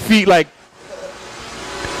down to your feet? Like,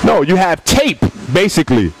 no, you have tape,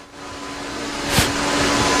 basically.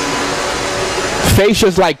 Fascia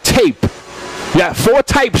is like tape. You got 4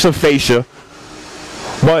 types of fascia,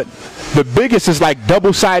 but the biggest is like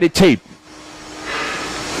double-sided tape.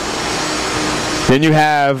 Then you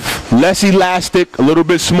have less elastic, a little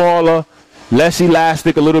bit smaller, less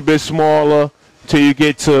elastic, a little bit smaller, till you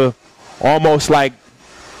get to almost like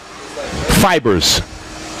fibers.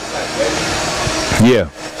 Yeah.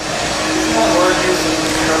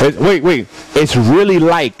 Wait. It's really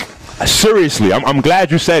like, seriously, I'm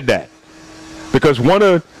glad you said that. Because one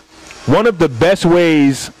of the best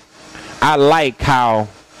ways I like how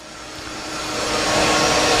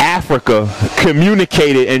Africa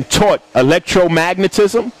communicated and taught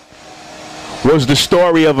electromagnetism was the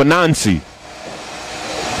story of Anansi.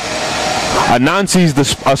 Anansi's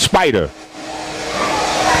a spider.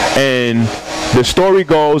 And the story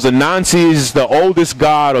goes, Anansi is the oldest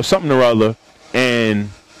god or something or other, and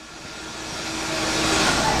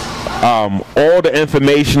all the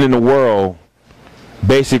information in the world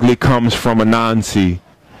basically comes from Anansi,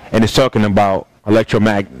 and it's talking about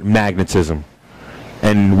electromagnetism.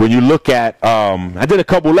 And when you look at, I did a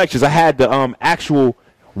couple lectures. I had the actual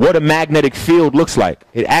what a magnetic field looks like.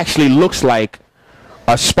 It actually looks like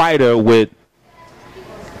a spider with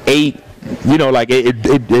 8, you know, like it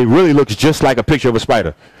really looks just like a picture of a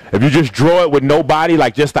spider. If you just draw it with no body,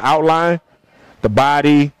 like just the outline, the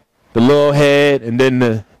body, the little head, and then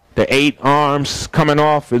the 8 arms coming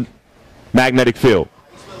off, magnetic field.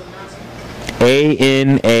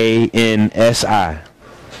 Anansi.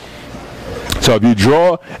 So if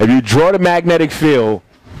you draw the magnetic field,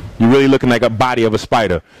 you're really looking like a body of a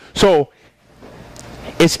spider. So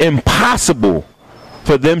it's impossible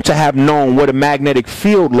for them to have known what a magnetic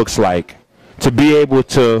field looks like to be able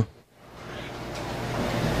to,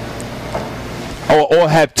 or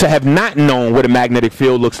have not known what a magnetic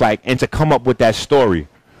field looks like and to come up with that story.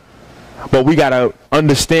 But we got to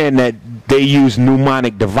understand that they use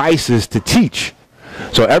mnemonic devices to teach.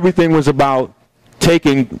 So everything was about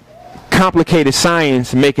taking complicated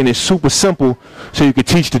science and making it super simple so you could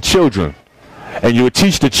teach the children. And you would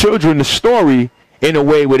teach the children the story in a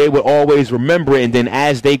way where they would always remember it, and then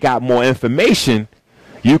as they got more information,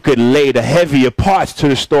 you could lay the heavier parts to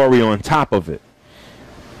the story on top of it.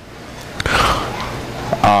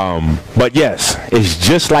 But yes, it's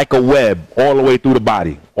just like a web all the way through the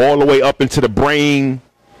body, all the way up into the brain.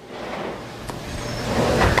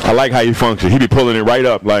 I like how you function. He be pulling it right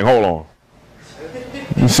up like, hold on.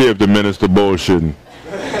 Let's see if the minister bullshitting.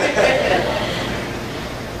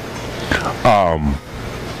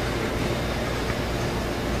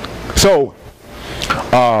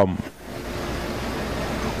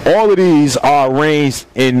 All of these are arranged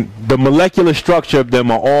in the molecular structure of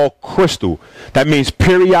them are all crystal. That means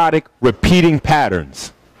periodic repeating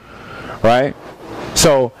patterns, right?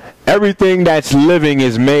 So everything that's living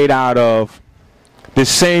is made out of the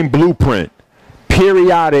same blueprint,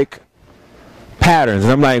 periodic patterns.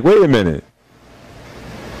 And I'm like, wait a minute.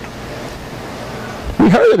 We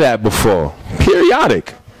heard of that before.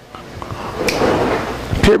 Periodic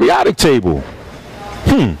table.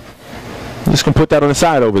 Just gonna put that on the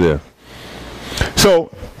side over there.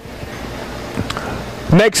 So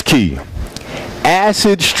next key,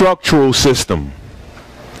 acid structural system,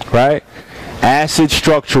 right? Acid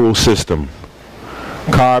structural system.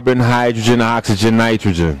 Carbon, hydrogen, oxygen,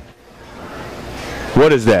 nitrogen.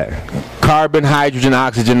 What is that? Carbon, hydrogen,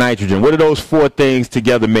 oxygen, nitrogen. What do those 4 things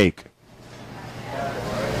together make?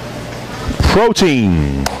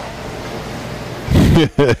 Protein.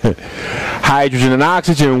 Hydrogen and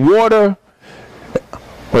oxygen, water.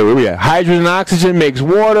 Wait, where we at? Hydrogen and oxygen makes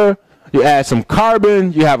water. You add some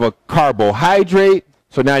carbon, you have a carbohydrate.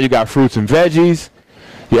 So now you got fruits and veggies.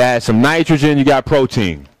 You add some nitrogen, you got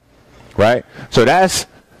protein. Right? So that's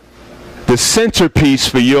the centerpiece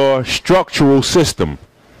for your structural system.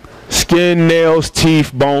 Skin, nails,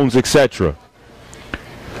 teeth, bones, etc.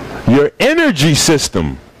 Your energy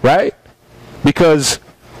system, right? Because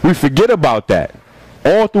we forget about that.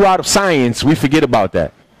 All throughout science, we forget about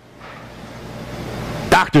that.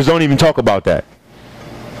 Doctors don't even talk about that.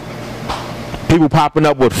 People popping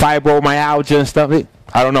up with fibromyalgia and stuff.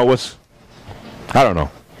 I don't know.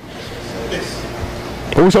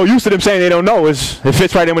 We're so used to them saying they don't know. It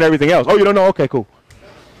fits right in with everything else. Oh, you don't know? Okay, cool.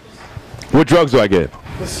 What drugs do I get?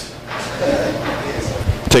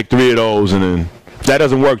 Take 3 of those, and then if that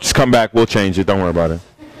doesn't work, just come back. We'll change it. Don't worry about it.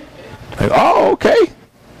 Like, oh, okay.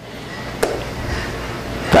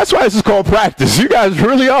 That's why this is called practice. You guys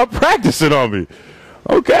really are practicing on me.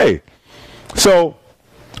 Okay. So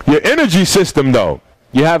your energy system, though,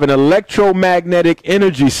 you have an electromagnetic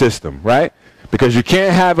energy system, right? Because you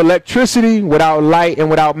can't have electricity without light and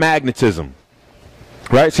without magnetism,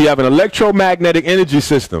 right? So you have an electromagnetic energy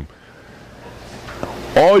system.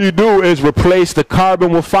 All you do is replace the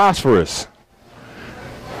carbon with phosphorus.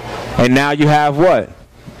 And now you have what?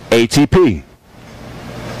 ATP.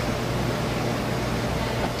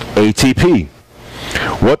 ATP.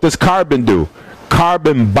 What does carbon do?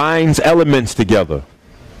 Carbon binds elements together.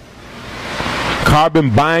 Carbon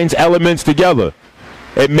binds elements together.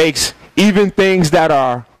 It makes even things that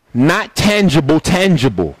are not tangible,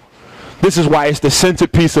 tangible. This is why it's the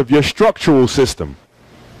centerpiece of your structural system.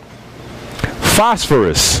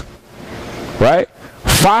 Phosphorus, right?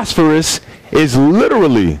 Phosphorus is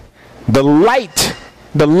literally the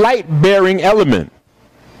light-bearing element.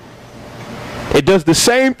 It does the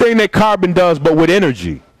same thing that carbon does, but with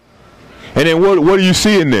energy. And then what do you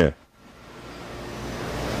see in there?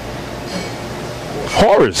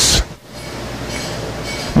 Horus.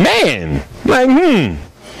 Man, like,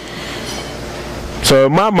 So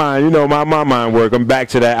in my mind, you know, my mind work, I'm back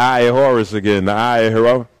to that eye of Horus again, the eye of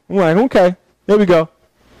Hero. I'm like, okay, here we go.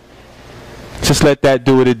 Just let that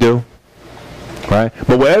do what it do. Right?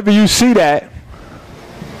 But wherever you see that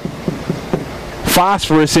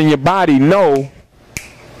phosphorus in your body, know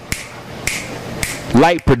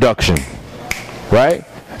light production. Right?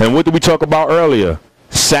 And what did we talk about earlier?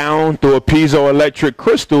 Sound through a piezoelectric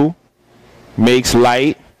crystal makes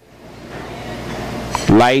light.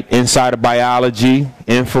 Light inside of biology,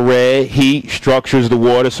 infrared, heat, structures the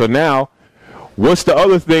water. So now, what's the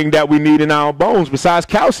other thing that we need in our bones besides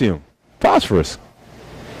calcium? Phosphorus.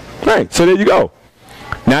 Right, so there you go.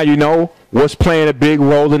 Now you know what's playing a big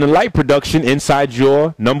role in the light production inside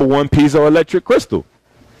your number one piezoelectric crystal.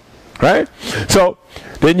 Right? So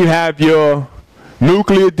then you have your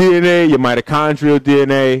nuclear DNA, your mitochondrial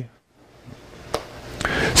DNA.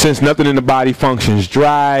 Since nothing in the body functions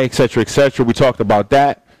dry, etc., etc., we talked about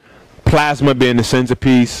that. Plasma being the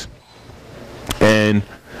centerpiece. And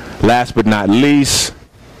last but not least,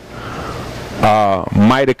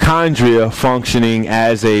 mitochondria functioning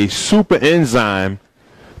as a super enzyme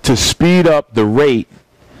to speed up the rate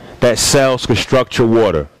that cells can structure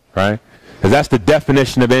water, right? Because that's the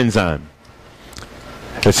definition of enzyme.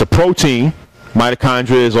 It's a protein.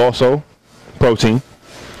 Mitochondria is also protein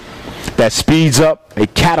that speeds up,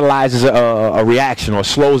 it catalyzes a reaction or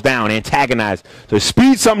slows down, antagonizes. So it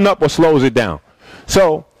speeds something up or slows it down.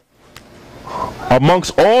 So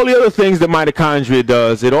amongst all the other things that mitochondria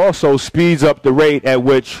does, it also speeds up the rate at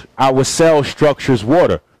which our cell structures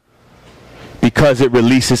water because it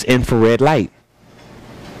releases infrared light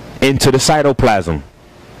into the cytoplasm,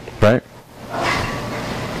 right?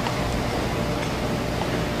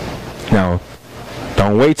 Now,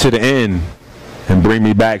 don't wait to the end and bring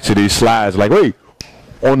me back to these slides. Like, wait,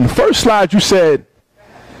 on the first slide you said,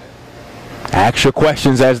 ask your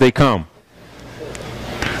questions as they come.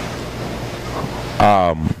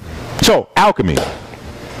 So, alchemy,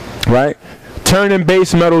 right? Turning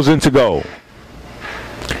base metals into gold.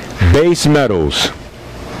 Base metals,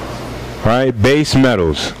 right? Base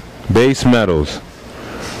metals, base metals.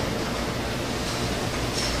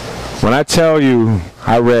 When I tell you,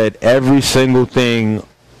 I read every single thing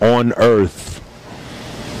on earth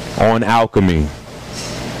on alchemy.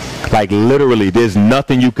 Like literally, there's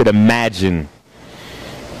nothing you could imagine.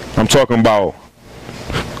 I'm talking about,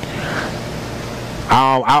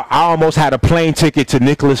 I almost had a plane ticket to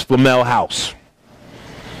Nicholas Flamel's house.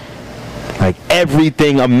 Like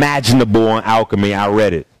everything imaginable on alchemy, I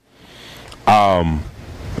read it.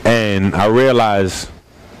 And I realized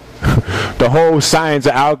the whole science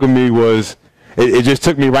of alchemy was, it just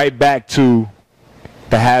took me right back to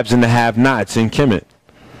the haves and the have-nots in Kemet.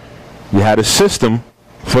 You had a system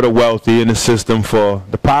for the wealthy and a system for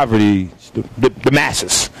the poverty, the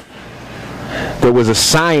masses. There was a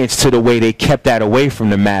science to the way they kept that away from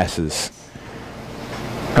the masses.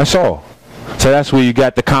 That's all. So that's where you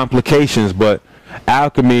got the complications, but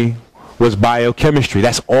alchemy was biochemistry.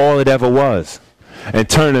 That's all it ever was. And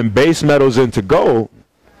turning base metals into gold,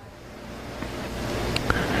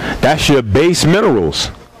 that's your base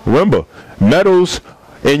minerals. Remember, metals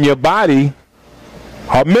in your body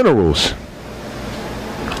are minerals.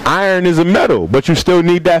 Iron is a metal, but you still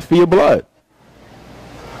need that for your blood.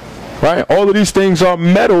 Right? All of these things are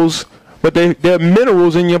metals, but they're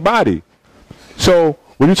minerals in your body. So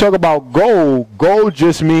when you talk about gold, gold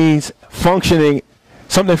just means functioning,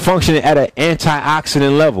 something functioning at an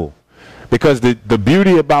antioxidant level. Because the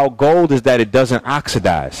beauty about gold is that it doesn't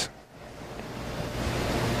oxidize.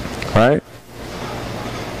 Right?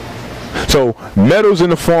 So metals in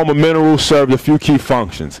the form of minerals serve a few key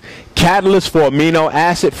functions. Catalyst for amino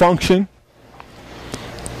acid function.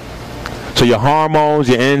 So your hormones,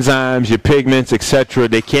 your enzymes, your pigments, etc.,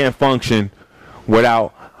 they can't function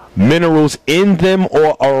without minerals in them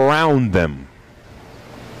or around them.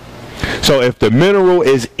 So if the mineral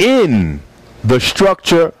is in the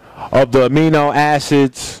structure of the amino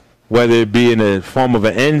acids, whether it be in the form of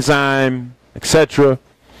an enzyme, etc.,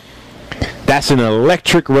 that's an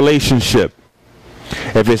electric relationship.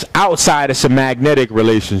 If it's outside, it's a magnetic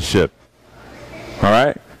relationship. All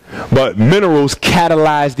right? But minerals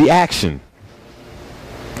catalyze the action.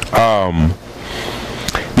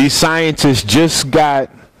 These scientists just got,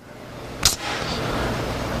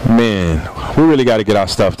 man, we really got to get our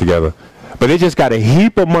stuff together. But they just got a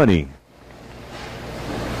heap of money.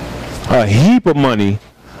 A heap of money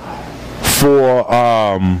for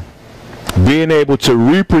being able to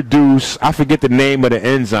reproduce, I forget the name of the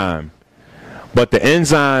enzyme, but the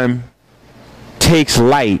enzyme takes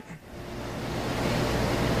light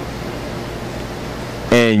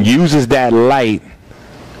and uses that light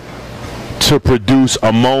to produce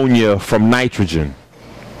ammonia from nitrogen.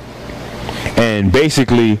 And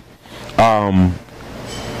basically, I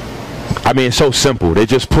mean, it's so simple. They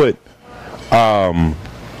just put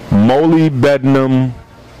molybdenum.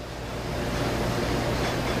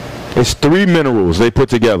 It's 3 minerals they put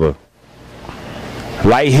together.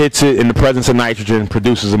 Light hits it in the presence of nitrogen,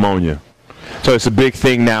 produces ammonia. So it's a big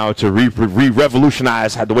thing now to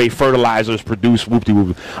revolutionize how the way fertilizers produce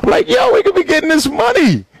whoop-de-whoop. I'm like, yo, we could be getting this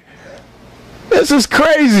money. This is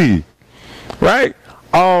crazy, right?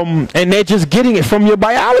 And they're just getting it from your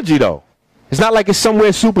biology, though. It's not like it's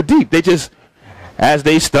somewhere super deep. They just, as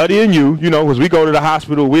they studying you, you know, because we go to the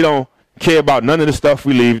hospital, we don't care about none of the stuff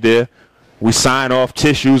we leave there. We sign off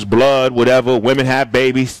tissues, blood, whatever. Women have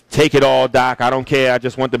babies. Take it all, doc. I don't care. I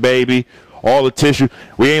just want the baby. All the tissue.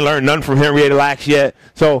 We ain't learned nothing from Henrietta Lacks yet.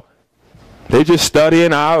 So they just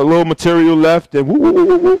studying our little material left. And woo, woo,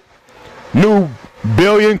 woo, woo. New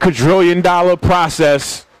billion, quadrillion dollar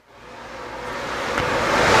process.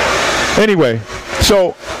 Anyway,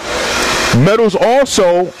 so metals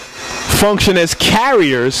also function as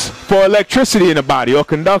carriers for electricity in the body, or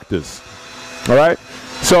conductors. All right?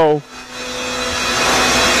 So,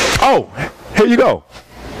 oh, here you go.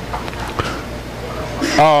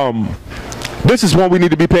 This is one we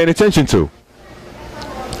need to be paying attention to.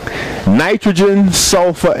 Nitrogen,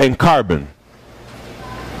 sulfur, and carbon.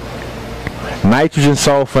 Nitrogen,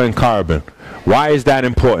 sulfur, and carbon. Why is that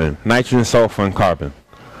important? Nitrogen, sulfur, and carbon.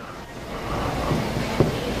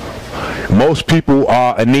 Most people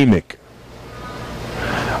are anemic.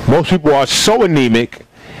 Most people are so anemic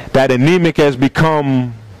that anemic has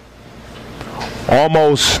become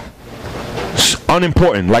almost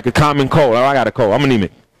unimportant, like a common cold. Oh, I got a cold. I'm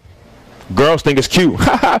anemic. Girls think it's cute.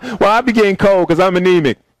 Well, I be getting cold because I'm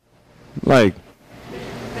anemic. Like,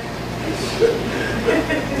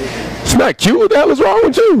 it's not cute. What the hell is wrong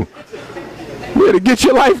with you? You better get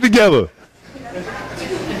your life together.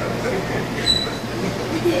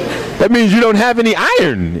 That means you don't have any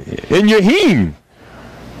iron in your heme.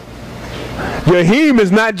 Your heme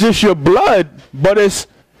is not just your blood, but it's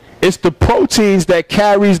the proteins that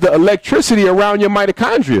carries the electricity around your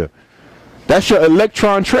mitochondria. That's your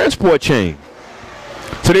electron transport chain.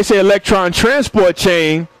 So they say electron transport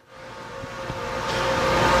chain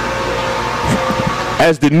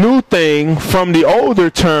as the new thing from the older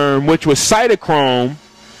term, which was cytochrome.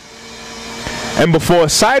 And before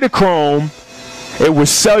cytochrome, it was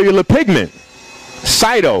cellular pigment.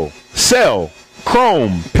 Cyto, cell,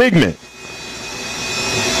 chrome, pigment.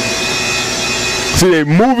 So they're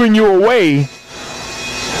moving you away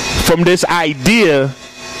from this idea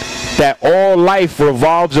that all life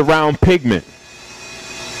revolves around pigment.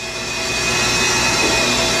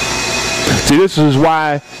 See, this is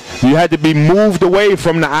why you had to be moved away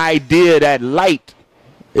from the idea that light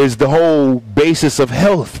is the whole basis of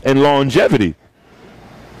health and longevity.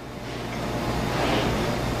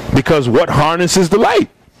 Because what harnesses the light?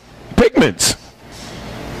 Pigments.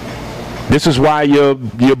 This is why your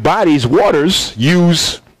body's waters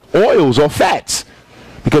use oils or fats,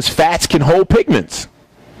 because fats can hold pigments.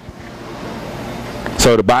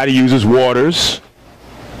 So the body uses waters.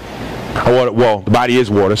 Well, the body is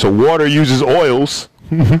water, so water uses oils.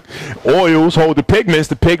 Oils hold the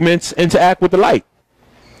pigments interact with the light.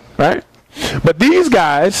 Right? But these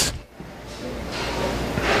guys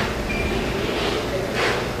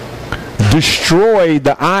destroy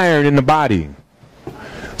the iron in the body.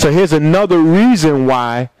 So here's another reason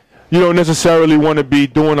why you don't necessarily want to be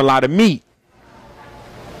doing a lot of meat.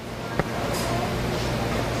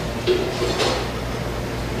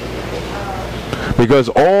 Because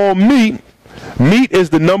all meat is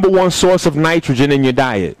the #1 source of nitrogen in your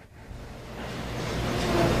diet.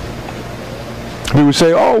 We would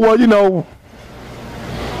say, oh, well, you know,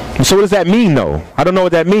 so what does that mean, though? I don't know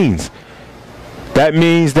what that means. That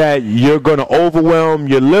means that you're going to overwhelm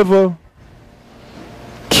your liver,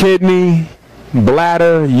 kidney,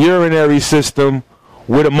 bladder, urinary system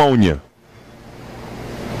with ammonia.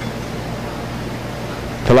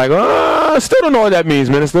 They're like, I still don't know what that means,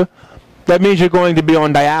 Minister. That means you're going to be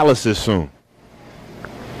on dialysis soon.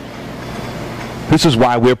 This is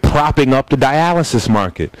why we're propping up the dialysis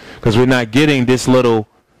market, because we're not getting this little,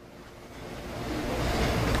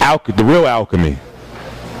 the real alchemy.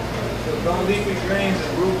 So don't leafy greens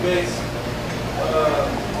and root-based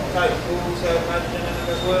type foods have nitrogen in it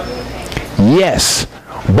as well? Yes,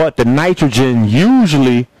 but the nitrogen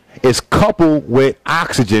usually is coupled with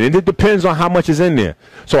oxygen, and it depends on how much is in there.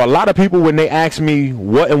 So a lot of people, when they ask me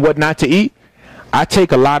what and what not to eat, I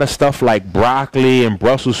take a lot of stuff like broccoli and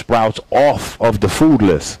Brussels sprouts off of the food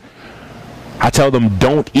list. I tell them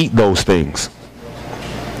don't eat those things.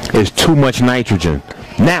 It's too much nitrogen.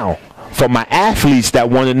 Now, for my athletes that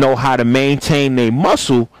want to know how to maintain their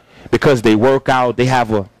muscle because they work out, they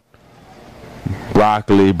have a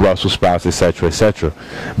broccoli, Brussels sprouts, etc., etc.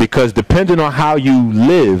 Because depending on how you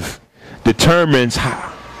live determines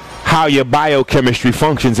how your biochemistry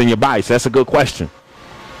functions in your body. So that's a good question.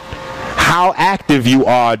 How active you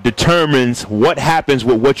are determines what happens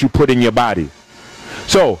with what you put in your body.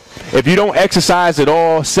 So if you don't exercise at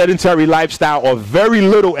all, sedentary lifestyle, or very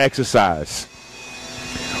little exercise,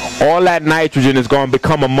 all that nitrogen is going to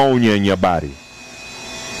become ammonia in your body.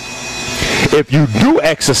 If you do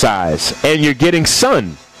exercise and you're getting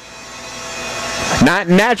sun, not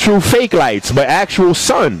natural fake lights, but actual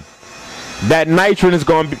sun, that nitrogen is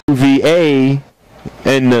going to be VA,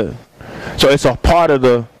 and so it's a part of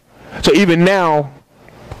the. So even now,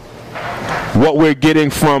 what we're getting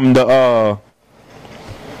from the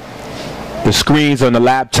screens on the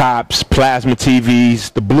laptops, plasma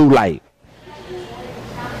TVs, the blue light,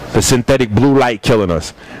 the synthetic blue light killing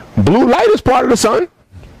us. Blue light is part of the sun.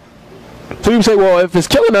 So you can say, well, if it's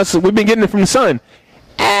killing us, we've been getting it from the sun.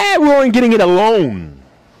 We weren't getting it alone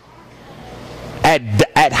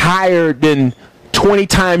at higher than 20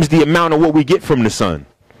 times the amount of what we get from the sun.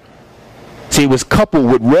 See, it was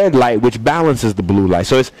coupled with red light, which balances the blue light.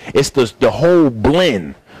 So it's the whole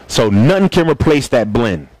blend. So nothing can replace that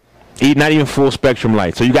blend. Not even full spectrum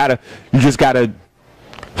light. So you just gotta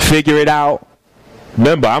figure it out.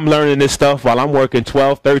 Remember, I'm learning this stuff while I'm working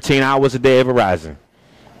 12, 13 hours a day at Verizon.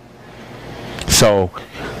 So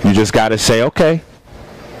you just got to say, okay,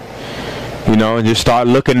 you know, and just start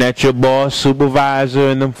looking at your boss, supervisor,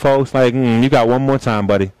 and them folks like, you got one more time,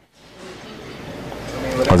 buddy.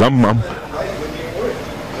 Because I'm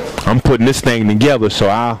putting this thing together, so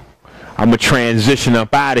I'm going to transition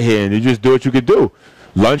up out of here, and you just do what you can do.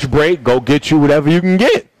 Lunch break, go get you whatever you can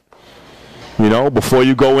get. You know, before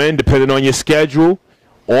you go in, depending on your schedule,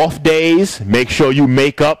 off days, make sure you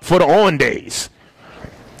make up for the on days.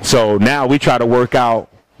 So now we try to work out.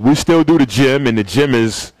 We still do the gym, and the gym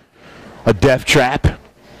is a death trap,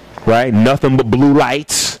 right? Nothing but blue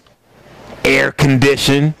lights, air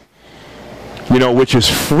conditioned, you know, which is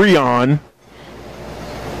Freon,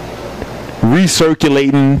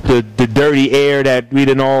 recirculating the dirty air that we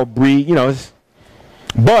didn't all breathe, you know.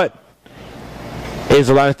 But there's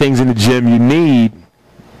a lot of things in the gym you need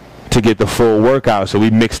to get the full workout. So we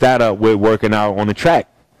mix that up with working out on the track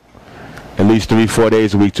at least 3-4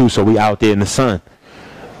 days a week too. So we out there in the sun.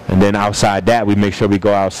 And then outside that, we make sure we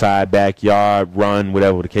go outside, backyard, run,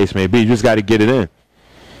 whatever the case may be. You just got to get it in.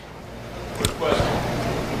 Quick question.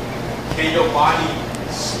 Can your body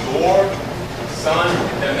store sun,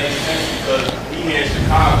 if that makes sense? Because we here in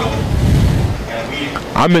Chicago,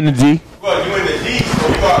 and I'm in the D. Well, you in the D, so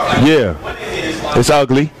we are like, yeah. One is like, it's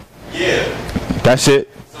ugly. Yeah. That's it.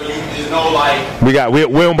 So there's no like. We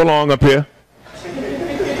don't belong up here.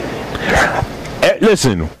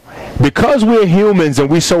 Listen, because we're humans and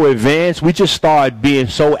we're so advanced, we just start being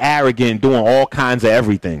so arrogant, doing all kinds of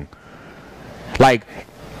everything. Like,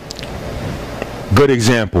 good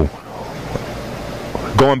example.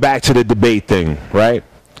 Going back to the debate thing, right?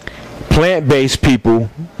 Plant-based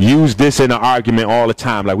people use this in an argument all the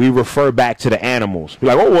time. Like, we refer back to the animals.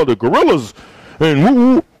 We're like, oh, well, the gorillas and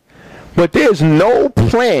woo-woo. But there's no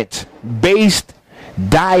plant-based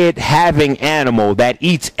diet having animal that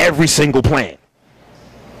eats every single plant.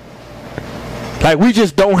 Like, we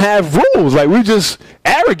just don't have rules. Like, we just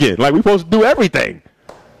arrogant. Like, we're supposed to do everything.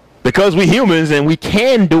 Because we humans and we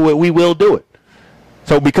can do it, we will do it.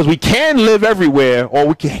 So because we can live everywhere, or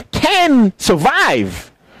we can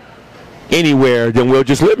survive anywhere, then we'll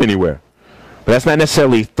just live anywhere. But that's not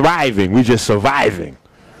necessarily thriving. We're just surviving.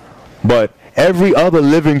 But every other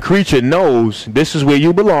living creature knows this is where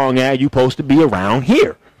you belong at. You're supposed to be around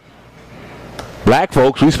here. Black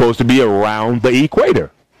folks, we're supposed to be around the equator.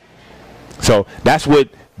 So that's what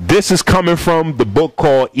this is coming from, the book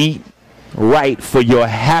called Eat Right for Your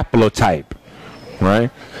Haplotype, right?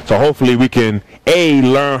 So hopefully we can, A,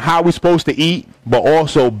 learn how we're supposed to eat, but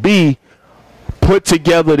also, B, put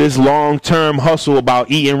together this long-term hustle about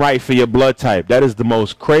eating right for your blood type. That is the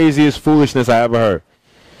most craziest foolishness I ever heard.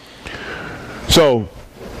 So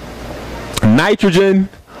nitrogen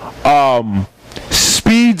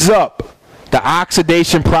speeds up the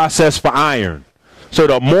oxidation process for iron. So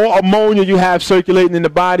the more ammonia you have circulating in the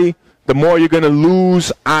body, the more you're going to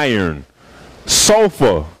lose iron.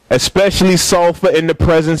 Sulfur especially sulfur in the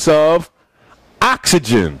presence of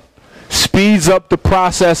oxygen, speeds up the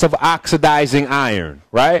process of oxidizing iron,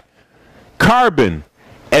 right? Carbon,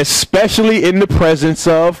 especially in the presence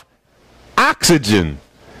of oxygen,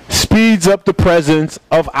 speeds up the presence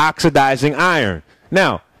of oxidizing iron.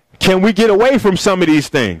 Now, can we get away from some of these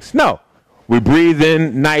things? No. We breathe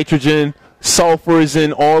in nitrogen, sulfur is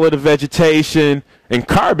in all of the vegetation, and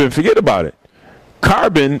carbon, forget about it.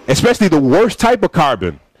 Carbon, especially the worst type of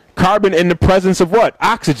carbon, carbon in the presence of what?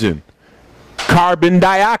 Oxygen. Carbon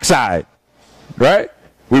dioxide, right?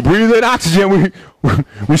 We breathe in oxygen,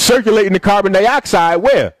 we circulate in the carbon dioxide,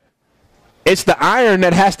 where? It's the iron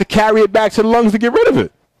that has to carry it back to the lungs to get rid of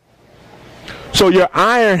it. So your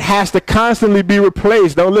iron has to constantly be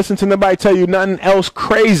replaced. Don't listen to nobody tell you nothing else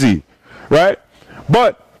crazy, right?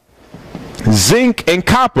 But zinc and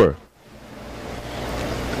copper.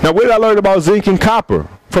 Now, where did I learn about zinc and copper?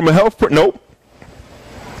 From a health, nope.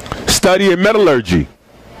 Study in metallurgy.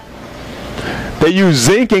 They use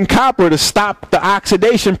zinc and copper to stop the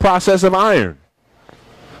oxidation process of iron.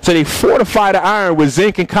 So they fortify the iron with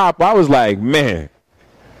zinc and copper. I was like, man.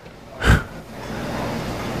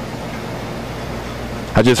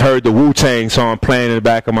 I just heard the Wu-Tang song playing in the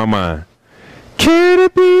back of my mind. Can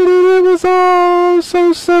it be that it was all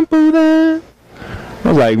so simple then? I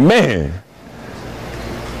was like, man.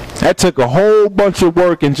 That took a whole bunch of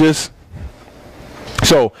work and just...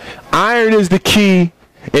 So iron is the key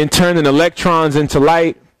in turning electrons into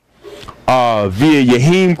light via your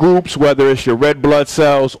heme groups, whether it's your red blood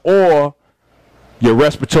cells or your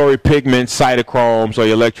respiratory pigments, cytochromes, or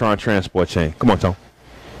your electron transport chain. Come on, Tom.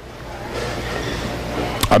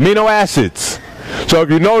 Amino acids. So if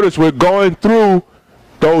you notice, we're going through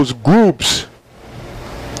those groups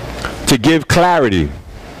to give clarity,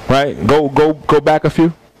 right? Go back a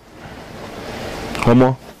few. One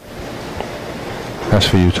more. That's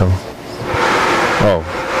for you, Tom.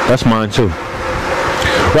 Oh, that's mine too.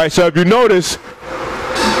 Right, so if you notice,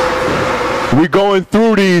 we're going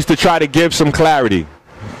through these to try to give some clarity.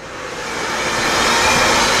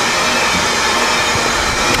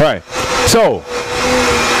 Right, so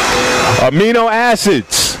amino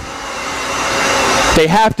acids, they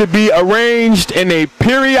have to be arranged in a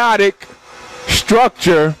periodic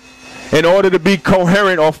structure in order to be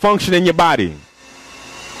coherent or function in your body.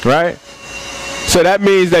 Right? So that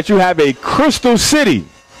means that you have a crystal city.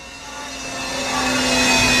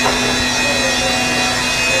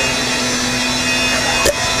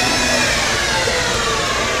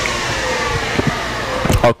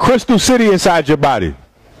 A crystal city inside your body.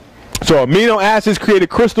 So amino acids create a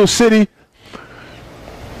crystal city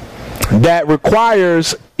that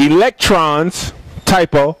requires electrons,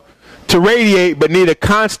 typo, to radiate, but need a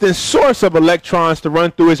constant source of electrons to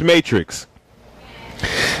run through its matrix.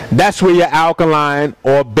 That's where your alkaline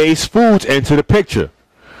or base foods enter the picture.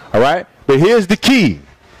 All right? But here's the key.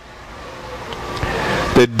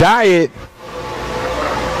 The diet,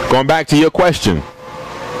 going back to your question,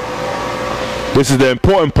 this is the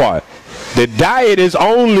important part. The diet is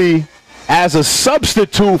only as a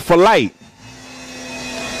substitute for light.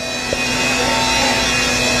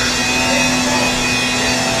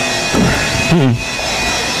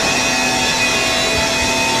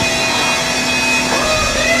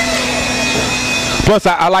 Plus,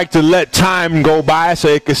 I like to let time go by so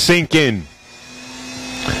it can sink in.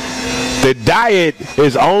 The diet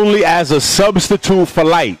is only as a substitute for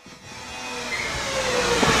light.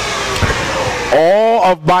 All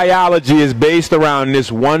of biology is based around this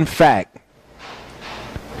one fact.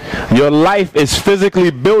 Your life is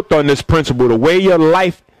physically built on this principle. The way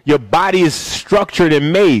your body is structured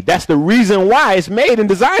and made. That's the reason why it's made and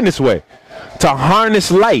designed this way. To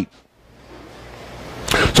harness light.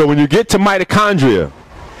 So when you get to mitochondria,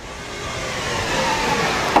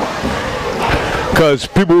 because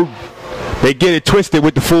people, they get it twisted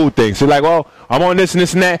with the food thing. So like, oh, I'm on this and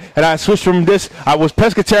this and that, and I switched from this. I was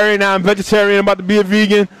pescatarian, now I'm vegetarian, I'm about to be a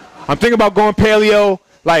vegan. I'm thinking about going paleo.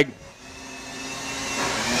 Like, so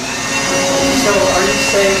are you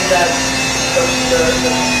saying that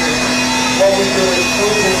what we do with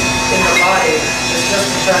food in the body is just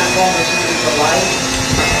to transform the food into life?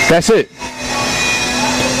 That's it.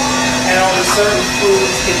 And only certain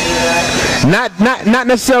foods can do that? Not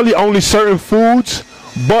necessarily only certain foods,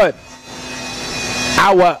 but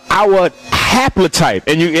our haplotype,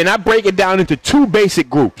 and I break it down into two basic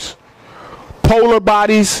groups: polar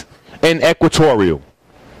bodies and equatorial.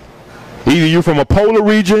 Either you're from a polar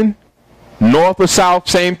region, north or south,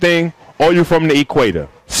 same thing, or you're from the equator.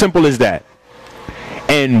 Simple as that.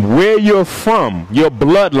 And where you're from, your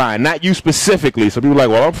bloodline, not you specifically. So people are like,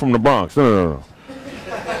 well, I'm from the Bronx. No.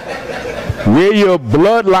 Where your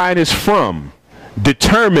bloodline is from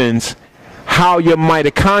determines how your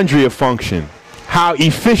mitochondria function, how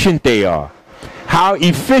efficient they are. How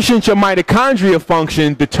efficient your mitochondria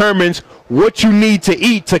function determines what you need to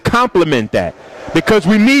eat to complement that. Because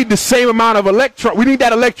we need the same amount of we need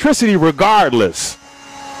that electricity regardless.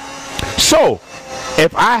 So,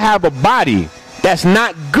 if I have a body that's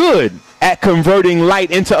not good at converting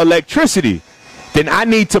light into electricity, then I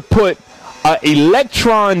need to put an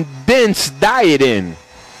electron-dense diet in,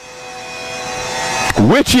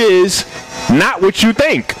 which is not what you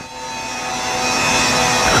think.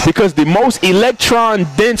 Because the most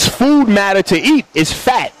electron-dense food matter to eat is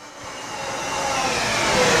fat.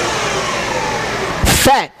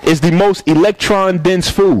 Fat is the most electron-dense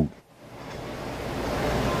food.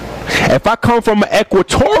 If I come from an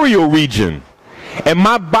equatorial region and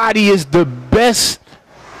my body is the best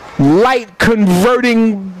light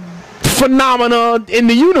converting phenomena in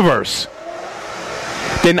the universe,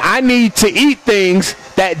 then I need to eat things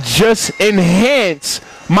that just enhance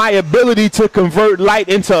my ability to convert light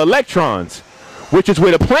into electrons, which is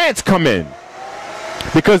where the plants come in.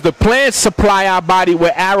 Because the plants supply our body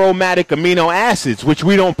with aromatic amino acids, which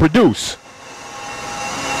we don't produce.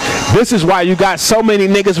 This is why you got so many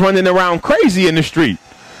niggas running around crazy in the street.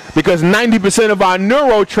 Because 90% of our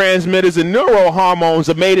neurotransmitters and neurohormones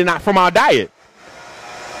are made from our diet.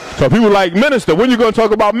 So people are like, Minister, when are you going to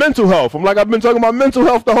talk about mental health? I'm like, I've been talking about mental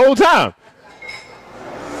health the whole time.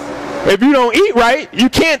 If you don't eat right, you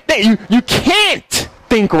can't think. You can't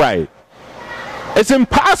think right. It's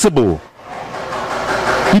impossible.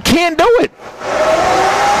 You can't do it.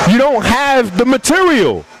 You don't have the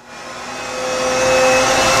material.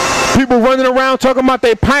 People running around talking about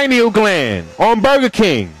their pineal gland on Burger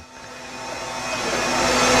King.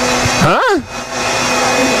 Huh?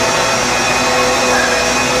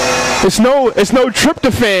 It's no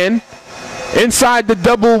tryptophan inside the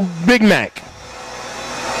double Big Mac.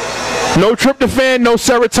 No tryptophan, no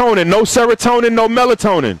serotonin. No serotonin, no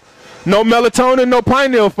melatonin. No melatonin, no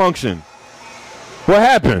pineal function. What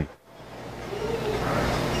happened?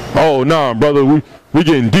 Oh, nah, brother, we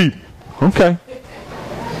getting deep. Okay.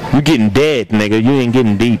 You getting dead, nigga. You ain't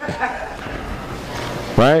getting deep.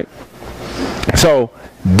 Right? So,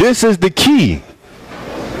 this is the key.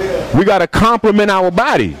 We got to complement our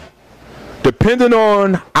body. Depending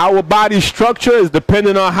on our body structure is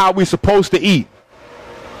depending on how we're supposed to eat.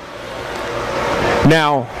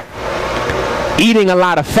 Now, eating a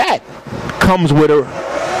lot of fat comes with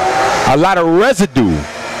a lot of residue.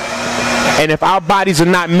 And if our bodies are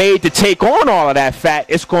not made to take on all of that fat,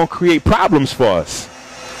 it's going to create problems for us.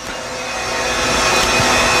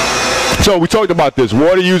 So we talked about this.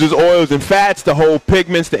 Water uses oils and fats to hold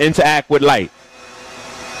pigments to interact with light.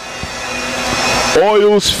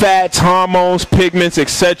 Oils, fats, hormones, pigments,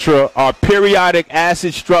 etc. are periodic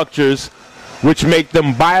acid structures which make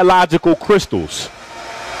them biological crystals.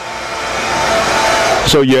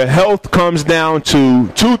 So your health comes down to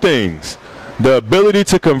two things: the ability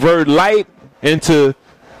to convert light into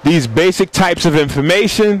these basic types of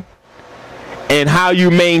information and how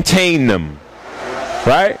you maintain them,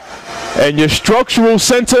 right? And your structural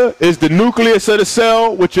center is the nucleus of the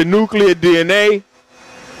cell with your nuclear DNA.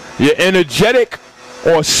 Your energetic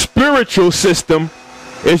or spiritual system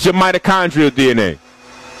is your mitochondrial DNA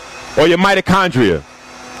or your mitochondria.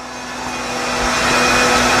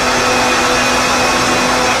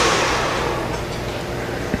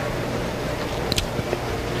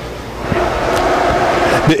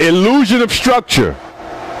 The illusion of structure.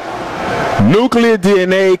 Nuclear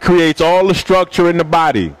DNA creates all the structure in the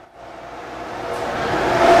body.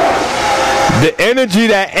 The energy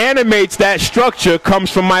that animates that structure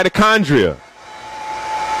comes from mitochondria.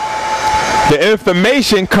 The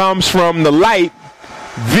information comes from the light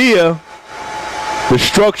via the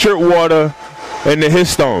structured water and the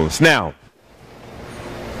histones. Now,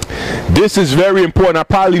 this is very important. I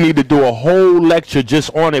probably need to do a whole lecture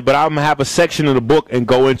just on it, but I'm going to have a section of the book and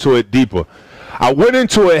go into it deeper. I went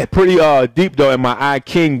into it pretty deep, though, in my I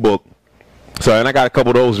King book. So, and I got a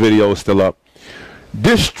couple of those videos still up.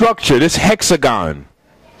 This structure, this hexagon,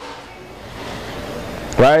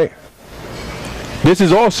 right? This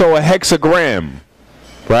is also a hexagram,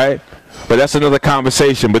 right? But that's another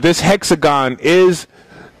conversation. But this hexagon is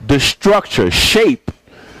the structure, shape.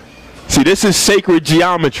 See, this is sacred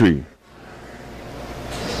geometry.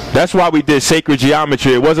 That's why we did sacred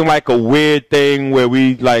geometry. It wasn't like a weird thing where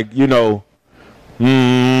we, like, you know,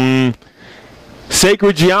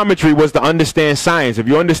 sacred geometry was to understand science. If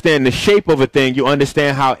you understand the shape of a thing, you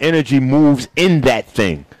understand how energy moves in that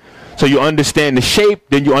thing. So you understand the shape,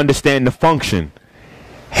 then you understand the function.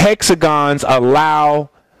 Hexagons allow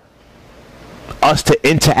us to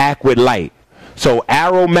interact with light. So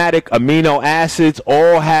aromatic amino acids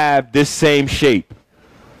all have this same shape.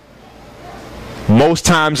 Most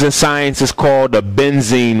times in science it's called a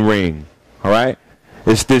benzene ring. All right?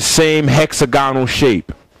 It's the same hexagonal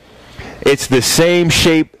shape. It's the same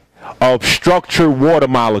shape of structured water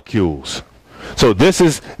molecules. So this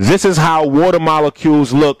is how water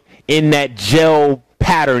molecules look in that gel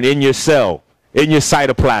pattern in your cell, in your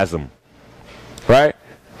cytoplasm. Right?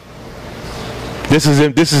 This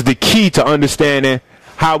is the key to understanding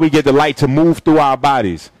how we get the light to move through our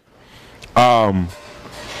bodies.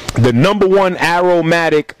 The number one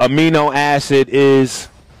aromatic amino acid is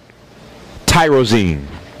tyrosine.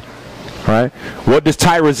 Right? What does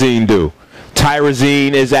tyrosine do?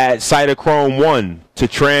 Tyrosine is at cytochrome 1 to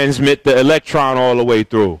transmit the electron all the way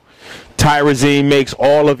through. Tyrosine makes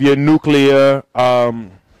all of your all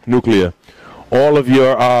of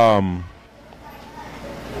your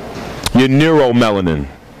neuromelanin.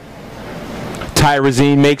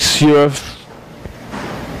 Tyrosine makes your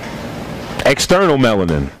external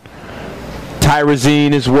melanin.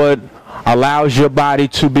 Tyrosine is what allows your body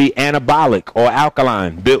to be anabolic or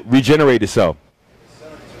alkaline, regenerate itself. The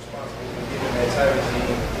sun is responsible for giving that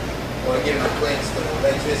tyrosine or giving the plants the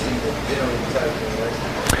electricity to generate the tyrosine,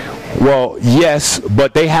 right? Well, yes,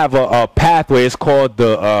 but they have a pathway. It's called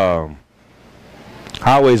the,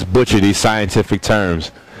 I always butcher these scientific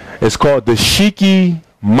terms. It's called the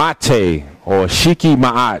Shikimate or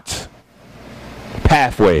Shikimate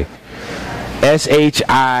pathway.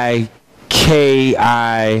 Shikimate,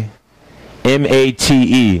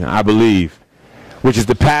 I believe, which is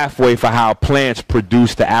the pathway for how plants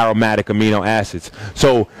produce the aromatic amino acids.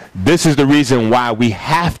 So this is the reason why we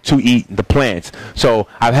have to eat the plants. So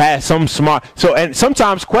I've had some smart, and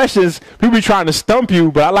sometimes questions, people be trying to stump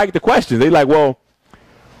you, but I like the questions. They like, well,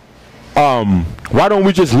 why don't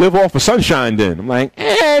we just live off of sunshine then? I'm like,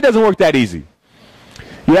 it doesn't work that easy.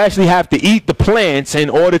 You actually have to eat the plants in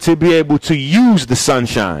order to be able to use the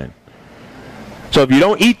sunshine. So if you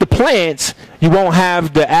don't eat the plants, you won't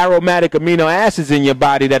have the aromatic amino acids in your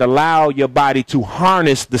body that allow your body to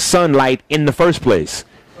harness the sunlight in the first place.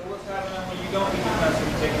 So what's happening when you don't eat the plants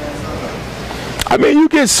and you're taking that sunlight? I mean, you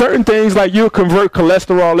get certain things like you'll convert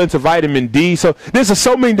cholesterol into vitamin D. So there's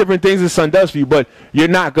so many different things the sun does for you, but you're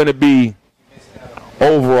not going to be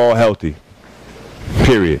overall healthy,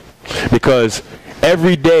 period. Because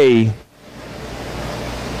every day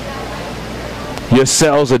your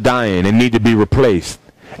cells are dying and need to be replaced.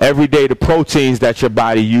 Every day the proteins that your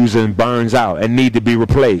body uses burns out and need to be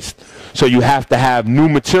replaced. So you have to have new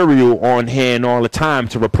material on hand all the time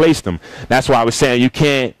to replace them. That's why I was saying you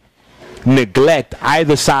can't neglect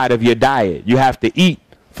either side of your diet. You have to eat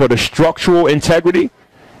for the structural integrity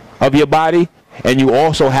of your body, and you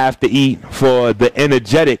also have to eat for the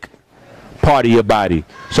energetic part of your body.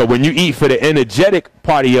 So when you eat for the energetic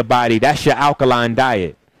part of your body, that's your alkaline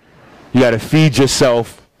diet. You got to feed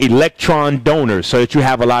yourself electron donors so that you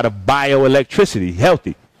have a lot of bioelectricity,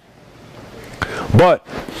 healthy. But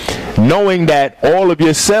knowing that all of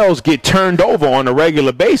your cells get turned over on a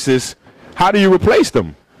regular basis, how do you replace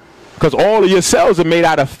them? Because all of your cells are made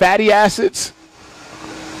out of fatty acids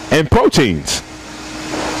and proteins.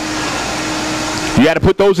 You got to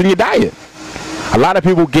put those in your diet. A lot of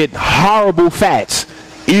people get horrible fats,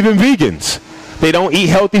 even vegans. They don't eat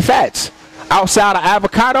healthy fats. Outside of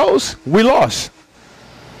avocados, we lost.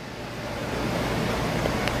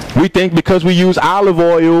 We think because we use olive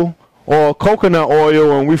oil or coconut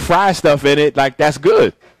oil and we fry stuff in it, like that's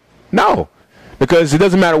good. No, because it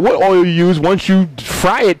doesn't matter what oil you use. Once you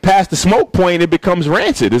fry it past the smoke point, it becomes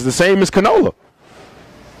rancid. It's the same as canola.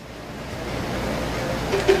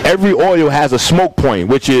 Every oil has a smoke point,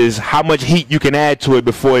 which is how much heat you can add to it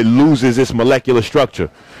before it loses its molecular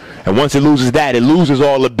structure. And once it loses that, it loses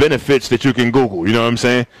all the benefits that you can Google. You know what I'm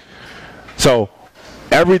saying? So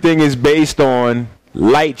everything is based on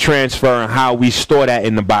light transfer and how we store that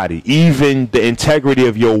in the body. Even the integrity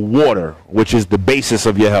of your water, which is the basis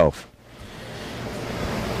of your health.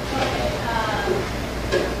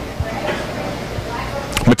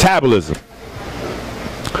 Metabolism.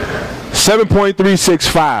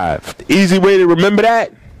 7.365. The easy way to remember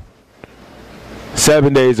that?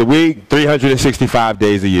 7 days a week, 365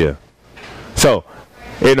 days a year. So,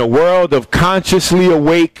 in a world of consciously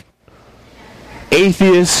awake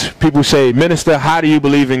atheists, people say, Minister, how do you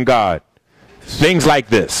believe in God? Things like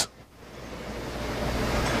this.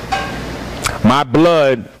 My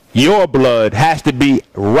blood, your blood, has to be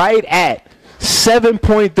right at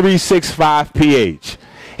 7.365 pH.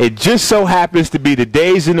 It just so happens to be the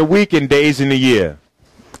days in the week and days in the year.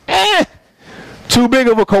 Too big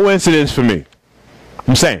of a coincidence for me.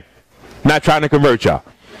 I'm saying. Not trying to convert y'all.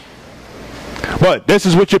 But this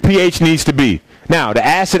is what your pH needs to be. Now, the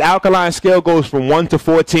acid alkaline scale goes from 1 to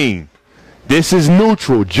 14. This is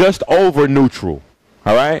neutral, just over neutral.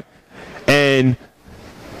 All right? And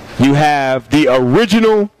you have the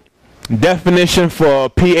original definition for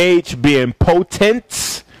pH being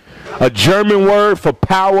potens, a German word for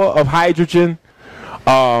power of hydrogen.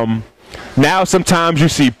 Now sometimes you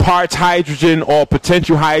see parts hydrogen or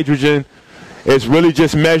potential hydrogen. It's really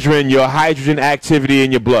just measuring your hydrogen activity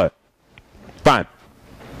in your blood. Fine.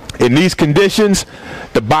 In these conditions,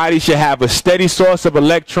 the body should have a steady source of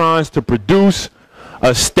electrons to produce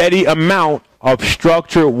a steady amount of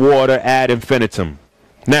structured water ad infinitum.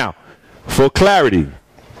 Now, for clarity,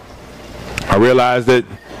 I realize that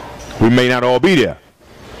we may not all be there.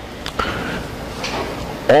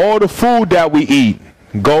 All the food that we eat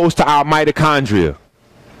goes to our mitochondria.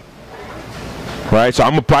 Right? So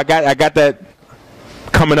I got that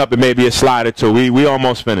coming up in maybe a slide or two. We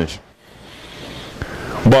almost finished.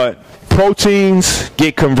 But proteins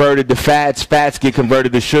get converted to fats, fats get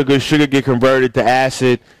converted to sugar, sugar get converted to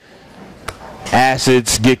acid,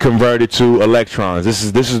 acids get converted to electrons. This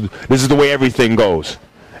is the way everything goes.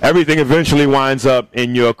 Everything eventually winds up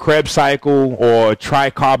in your Krebs cycle or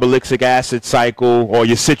tricarboxylic acid cycle or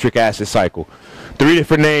your citric acid cycle. 3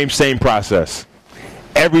 different names, same process.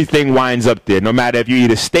 Everything winds up there, no matter if you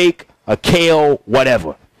eat a steak, a kale,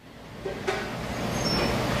 whatever.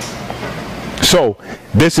 So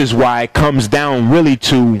this is why it comes down really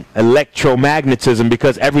to electromagnetism,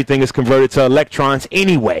 because everything is converted to electrons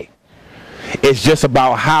anyway. It's just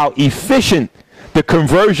about how efficient the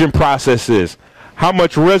conversion process is. How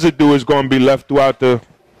much residue is going to be left throughout the...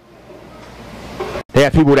 They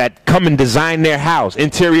have people that come and design their house.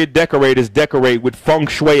 Interior decorators decorate with feng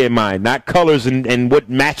shui in mind, not colors and what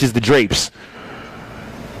matches the drapes.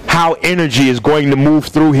 How energy is going to move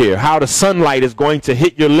through here, how the sunlight is going to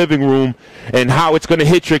hit your living room, and how it's going to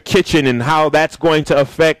hit your kitchen, and how that's going to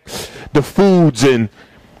affect the foods, and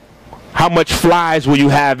how much flies will you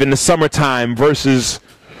have in the summertime versus...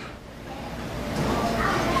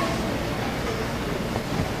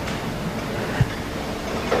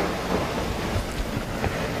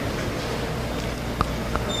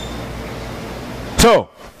 So,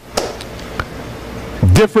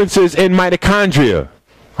 differences in mitochondria.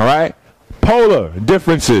 All right, polar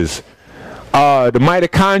differences. The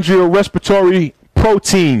mitochondrial respiratory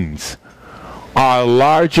proteins are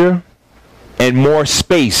larger and more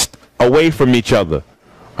spaced away from each other.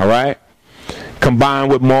 All right,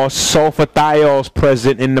 combined with more sulfathiol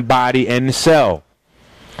present in the body and the cell.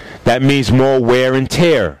 That means more wear and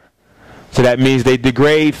tear. So that means they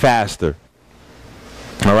degrade faster.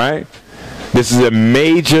 All right, this is a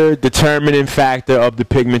major determining factor of the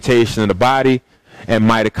pigmentation of the body and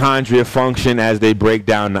mitochondria function as they break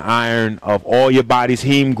down the iron of all your body's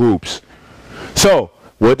heme groups. So,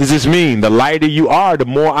 what does this mean? The lighter you are, the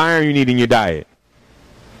more iron you need in your diet.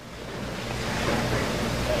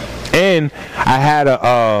 And I had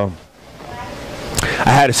a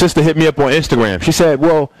sister hit me up on Instagram. She said,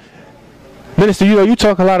 "Well, Minister, you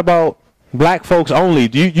talk a lot about black folks only.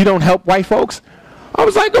 You don't help white folks?" I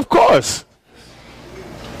was like, "Of course."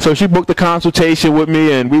 So she booked a consultation with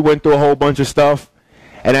me, and we went through a whole bunch of stuff.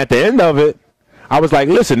 And at the end of it, I was like,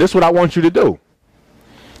 "Listen, this is what I want you to do."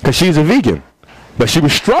 Because she's a vegan, but she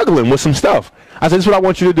was struggling with some stuff. I said, "This is what I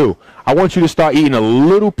want you to do. I want you to start eating a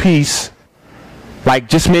little piece, like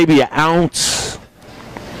just maybe an ounce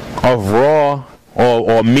of raw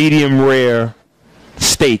or medium rare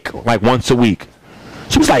steak, like once a week."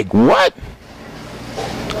 She was like, "What?"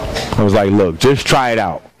 I was like, "Look, just try it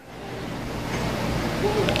out."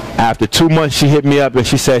 After 2 months, she hit me up and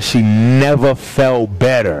she said she never felt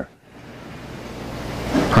better.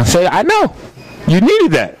 I said, "I know. You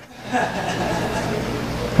needed that.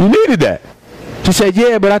 You needed that." She said,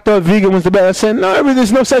 "Yeah, but I thought vegan was the best." I said, "No,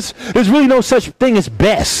 there's really no such thing as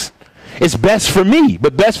best. It's best for me,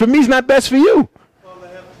 but best for me is not best for you."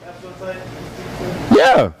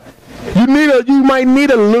 Yeah. You might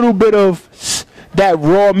need a little bit of that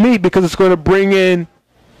raw meat because it's going to bring in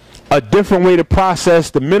a different way to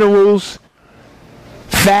process the minerals,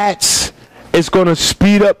 fats. It's going to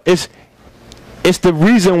speed up. It's the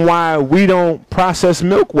reason why we don't process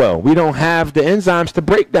milk well. We don't have the enzymes to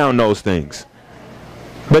break down those things.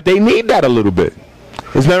 But they need that a little bit.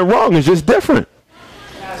 There's nothing wrong. It's just different.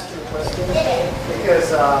 Can I ask you a question?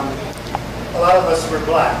 Because a lot of us were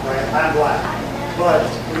black, right? I'm black. But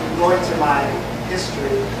going to my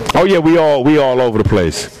history. Oh yeah, we all over the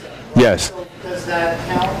place. Yes. Does that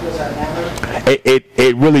count? Does that matter?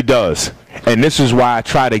 It really does. And this is why I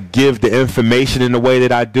try to give the information in the way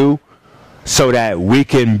that I do, so that we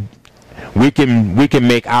can we can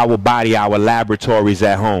make our body our laboratories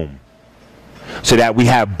at home, so that we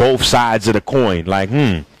have both sides of the coin. Like,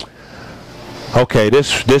 okay,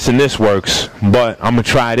 this and this works, but I'm gonna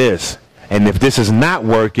try this, and if this is not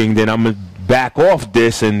working, then I'm gonna back off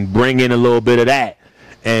this and bring in a little bit of that,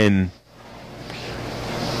 and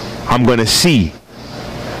I'm gonna see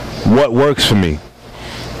what works for me,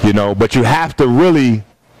 you know. But you have to really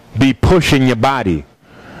be pushing your body.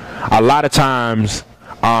 A lot of times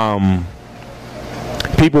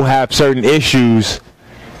people have certain issues,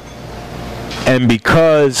 and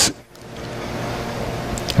because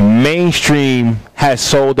mainstream has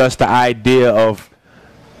sold us the idea of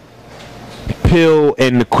pill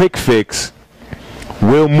and the quick fix,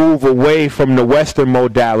 we'll move away from the Western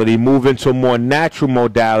modality, move into a more natural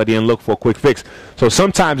modality, and look for a quick fix. So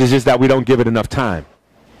sometimes it's just that we don't give it enough time.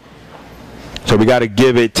 So we got to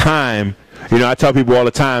give it time. You know, I tell people all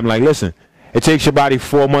the time, like, listen, it takes your body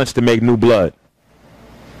 4 months to make new blood.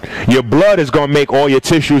 Your blood is going to make all your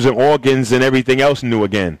tissues and organs and everything else new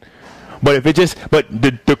again. But if it just, but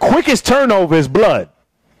the quickest turnover is blood.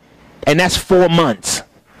 And that's 4 months.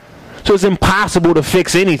 So it's impossible to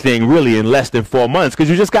fix anything really in less than 4 months, because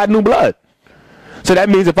you just got new blood. So that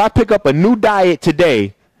means if I pick up a new diet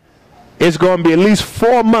today, it's going to be at least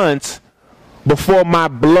 4 months before my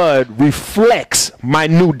blood reflects my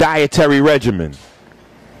new dietary regimen.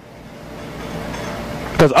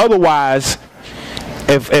 Because otherwise,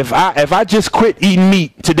 if I just quit eating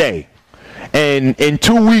meat today, and in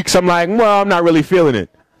 2 weeks I'm like, well, I'm not really feeling it,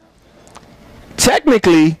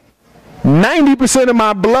 technically 90% of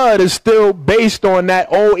my blood is still based on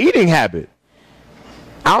that old eating habit.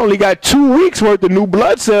 I only got 2 weeks worth of new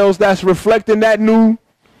blood cells that's reflecting that new.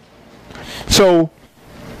 So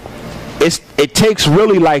it takes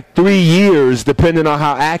really like 3 years, depending on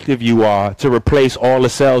how active you are, to replace all the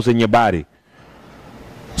cells in your body.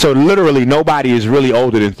 So literally nobody is really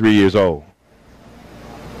older than 3 years old,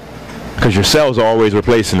 because your cells are always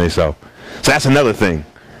replacing themselves. So that's another thing.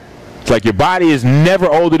 It's like your body is never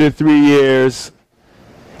older than 3 years,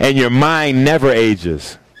 and your mind never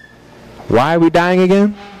ages. Why are we dying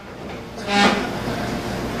again?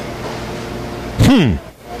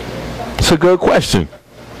 It's a good question.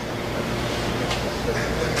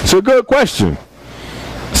 It's a good question.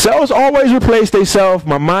 Cells always replace themselves.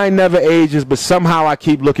 My mind never ages, but somehow I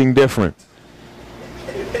keep looking different.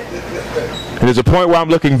 And there's a point where I'm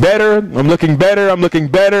looking better, I'm looking better, I'm looking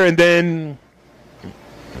better, and then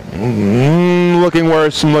looking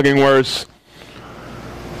worse, I'm looking worse.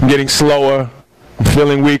 I'm getting slower, I'm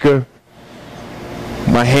feeling weaker.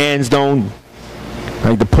 My hands don't,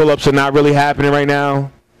 like the pull-ups are not really happening right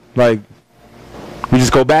now. Like, we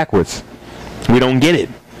just go backwards. We don't get it.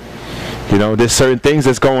 You know, there's certain things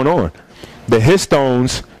that's going on. The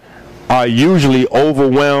histones are usually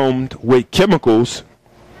overwhelmed with chemicals,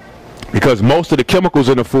 because most of the chemicals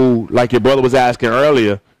in the food, like your brother was asking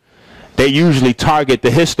earlier, they usually target the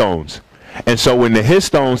histones. And so when the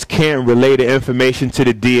histones can't relay the information to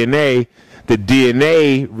the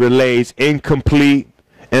DNA relays incomplete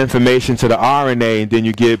information to the RNA, and then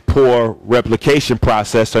you get poor replication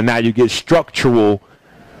process. So now you get structural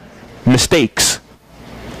mistakes.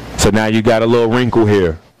 So now you got a little wrinkle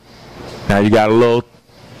here. Now you got a little,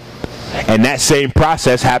 and that same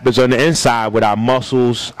process happens on the inside with our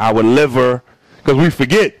muscles, our liver, because we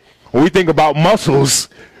forget, when we think about muscles,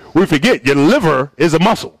 we forget your liver is a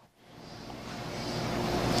muscle.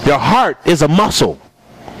 Your heart is a muscle.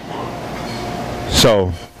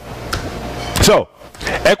 So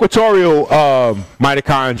equatorial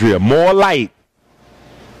mitochondria, more light,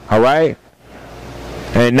 all right?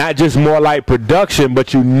 And not just more light production,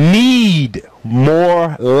 but you need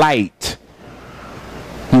more light.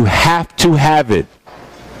 You have to have it,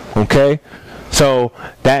 okay? So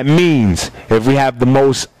that means if we have the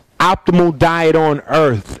most optimal diet on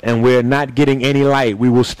earth and we're not getting any light, we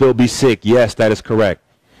will still be sick. Yes, that is correct.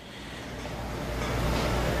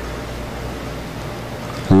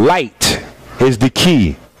 Light is the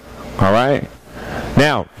key, all right?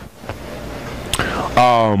 Now,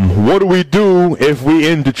 what do we do if we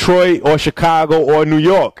in Detroit or Chicago or New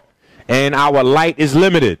York and our light is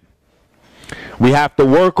limited? We have to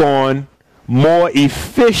work on more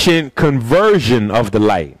efficient conversion of the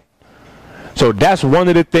light. So that's one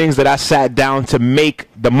of the things that I sat down to make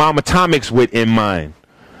the momatomics with in mind.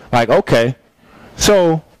 Like, okay,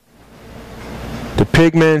 so the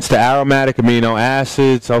pigments, the aromatic amino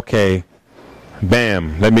acids, okay,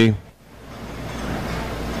 bam, let me,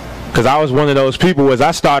 because I was one of those people, as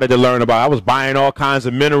I started to learn about, I was buying all kinds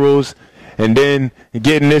of minerals and then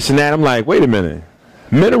getting this and that. I'm like, wait a minute,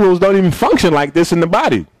 minerals don't even function like this in the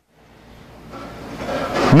body.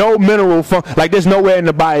 No mineral, like there's nowhere in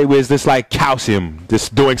the body where it's just like calcium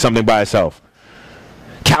just doing something by itself.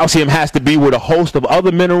 Calcium has to be with a host of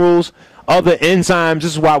other minerals, other enzymes.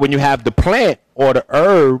 This is why when you have the plant or the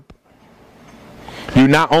herb, you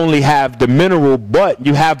not only have the mineral, but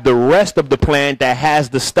you have the rest of the plant that has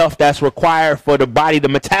the stuff that's required for the body to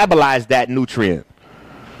metabolize that nutrient.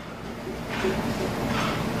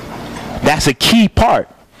 That's a key part.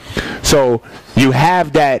 So you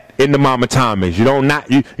have that in the mama tummies. You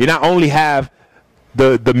not only have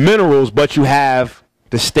the minerals, but you have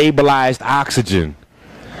the stabilized oxygen.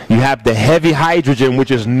 You have the heavy hydrogen,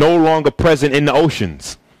 which is no longer present in the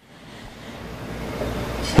oceans,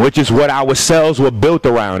 which is what our cells were built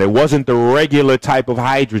around. It wasn't the regular type of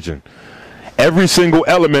hydrogen. Every single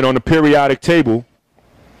element on the periodic table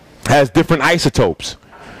has different isotopes.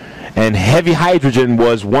 And heavy hydrogen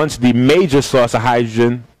was once the major source of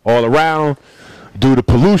hydrogen all around due to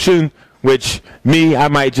pollution, which I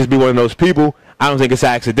might just be one of those people. I don't think it's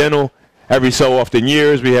accidental. Every so often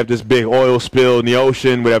years we have this big oil spill in the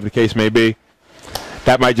ocean, whatever the case may be.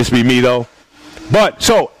 That might just be me though. But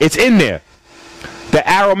so it's in there. The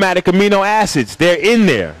aromatic amino acids, they're in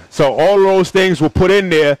there. So all those things were put in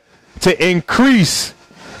there to increase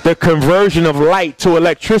the conversion of light to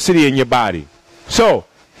electricity in your body. So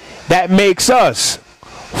that makes us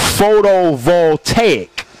photovoltaic.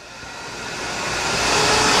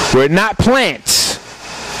 We're not plants.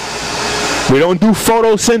 We don't do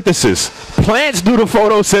photosynthesis. Plants do the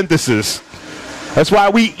photosynthesis. That's why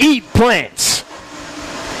we eat plants.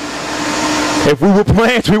 If we were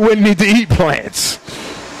plants, we wouldn't need to eat plants.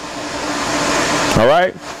 All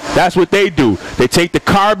right? That's what they do. They take the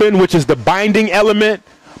carbon, which is the binding element,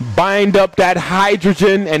 bind up that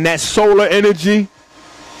hydrogen and that solar energy,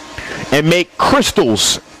 and make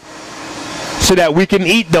crystals so that we can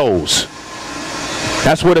eat those.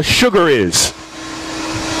 That's what a sugar is.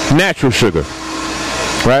 Natural sugar.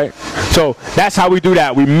 Right? So that's how we do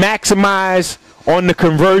that. We maximize on the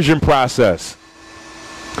conversion process.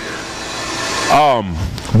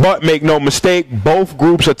 But make no mistake, both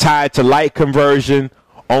groups are tied to light conversion.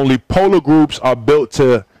 Only polar groups are built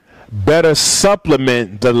to better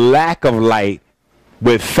supplement the lack of light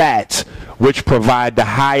with fats, which provide the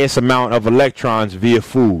highest amount of electrons via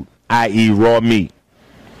food, i.e. raw meat.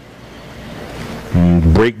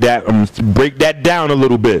 Break that down a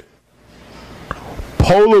little bit.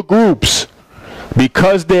 Polar groups,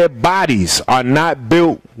 because their bodies are not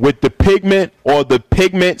built with the pigment or the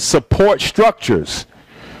pigment support structures,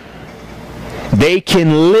 they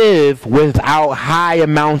can live without high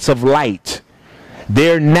amounts of light.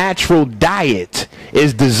 Their natural diet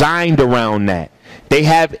is designed around that. They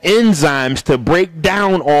have enzymes to break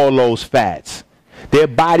down all those fats. Their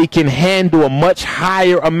body can handle a much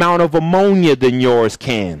higher amount of ammonia than yours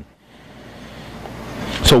can.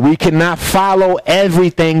 So we cannot follow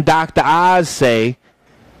everything Dr. Oz say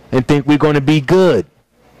and think we're going to be good.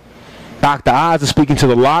 Dr. Oz is speaking to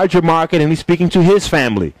the larger market, and he's speaking to his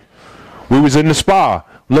family. We was in the spa,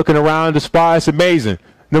 looking around the spa. It's amazing.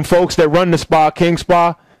 Them folks that run the spa, King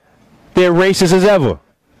Spa, they're racist as ever.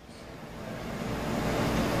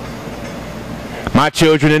 My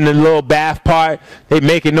children in the little bath part, they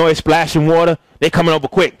making noise, splashing water. They coming over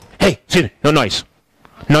quick. Hey, sit, no noise.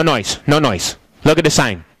 No noise, no noise. Look at the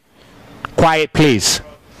sign. Quiet, please.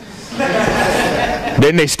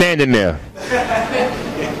 Then they standing there.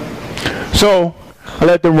 So I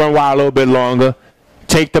let them run wild a little bit longer,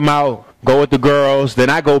 take them out, go with the girls. Then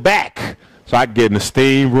I go back. So I get in the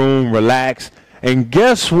steam room, relax. And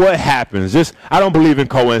guess what happens? I don't believe in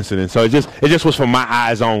coincidence. So it just was for my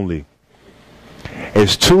eyes only.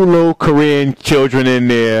 It's two little Korean children in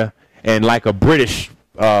there, and like a British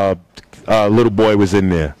little boy was in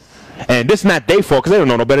there. And this is not their fault, because they don't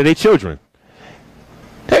know no better than their children.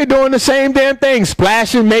 They doing the same damn thing,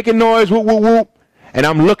 splashing, making noise, whoop, whoop, whoop. And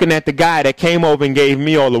I'm looking at the guy that came over and gave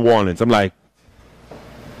me all the warnings. I'm like,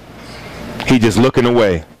 he just looking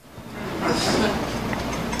away.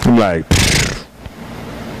 I'm like, pfft.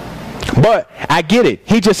 But I get it.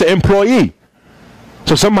 He just an employee.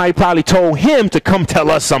 So somebody probably told him to come tell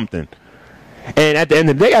us something. And at the end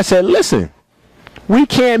of the day, I said, listen, we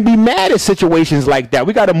can't be mad at situations like that.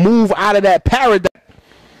 We got to move out of that paradigm.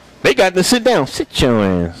 They got to sit down. Sit your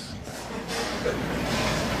ass.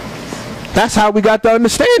 That's how we got to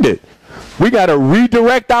understand it. We got to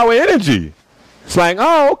redirect our energy. It's like,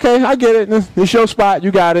 oh, okay, I get it. It's your spot.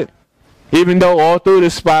 You got it. Even though all through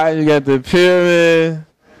this spot, you got the pyramid,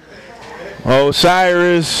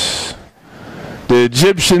 Osiris, the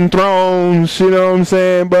Egyptian thrones, you know what I'm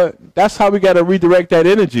saying? But that's how we got to redirect that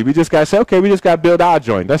energy. We just got to say, okay, we just got to build our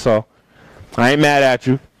joint. That's all. I ain't mad at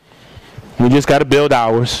you. We just got to build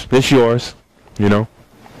ours. It's yours, you know.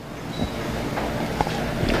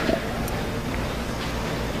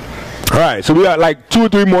 All right, so we got like 2 or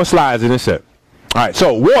 3 more slides in this set. All right,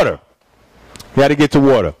 so water. We got to get to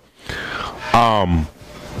water.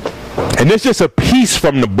 And this is just a piece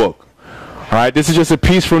from the book. All right, this is just a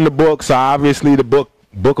piece from the book. So obviously the book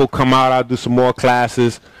will come out. I'll do some more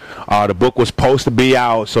classes. The book was supposed to be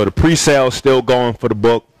out, so the pre-sale is still going for the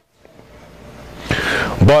book.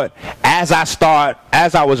 But as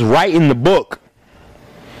I was writing the book,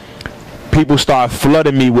 people start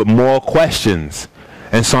flooding me with more questions.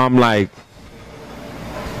 And so I'm like,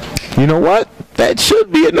 you know what? That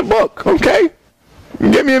should be in the book, okay?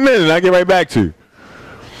 Give me a minute, I'll get right back to you.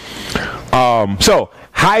 So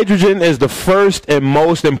hydrogen is the first and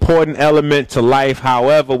most important element to life.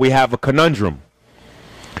 However, we have a conundrum.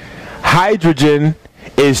 Hydrogen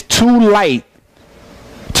is too light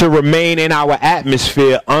to remain in our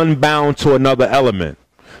atmosphere unbound to another element.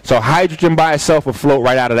 So hydrogen by itself will float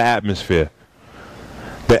right out of the atmosphere.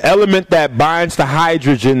 The element that binds to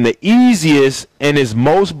hydrogen the easiest and is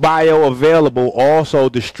most bioavailable also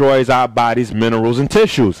destroys our body's minerals and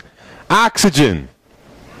tissues. Oxygen.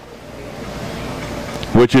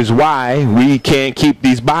 Which is why we can't keep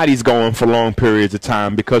these bodies going for long periods of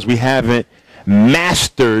time, because we haven't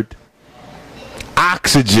mastered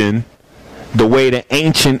oxygen the way the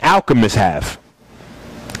ancient alchemists have.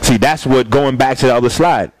 See, that's what, going back to the other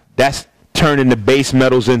slide, that's turning the base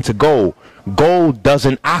metals into gold. Gold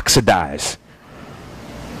doesn't oxidize.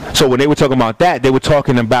 So when they were talking about that, they were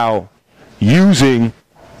talking about using,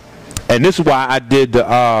 and this is why I did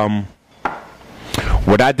the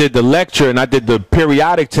when I did the lecture and I did the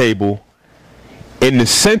periodic table. In the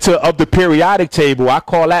center of the periodic table, I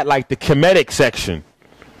call that like the chemetic section,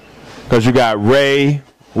 because you got Re,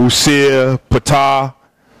 Usir, Ptah,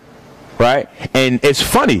 right? And it's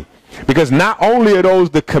funny because not only are those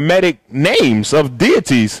the chemetic names of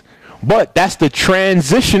deities, but that's the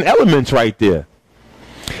transition elements right there.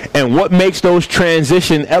 And what makes those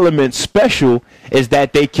transition elements special is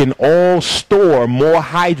that they can all store more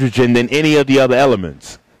hydrogen than any of the other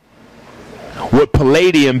elements, with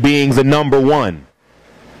palladium being the #1.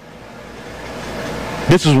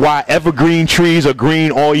 This is why evergreen trees are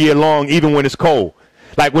green all year long, even when it's cold.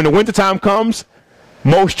 Like when the wintertime comes,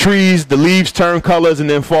 most trees, the leaves turn colors and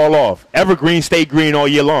then fall off. Evergreens stay green all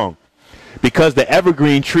year long because the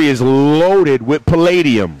evergreen tree is loaded with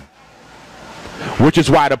palladium, which is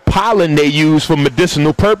why the pollen they use for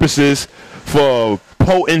medicinal purposes, for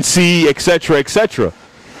potency, etc., etc.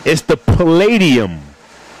 It's the palladium.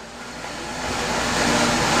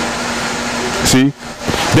 See?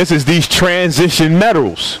 This is these transition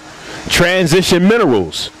metals, transition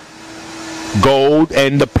minerals, gold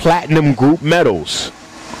and the platinum group metals.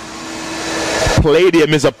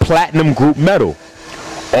 Palladium is a platinum group metal.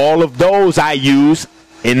 All of those I use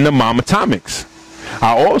in the Mom Atomics.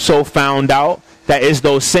 I also found out that it's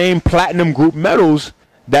those same platinum group metals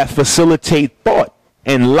that facilitate thought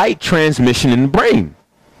and light transmission in the brain.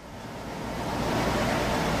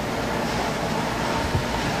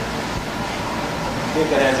 I think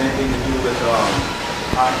that has anything to do with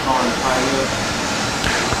icon and pioneer?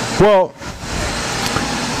 Well,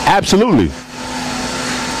 absolutely.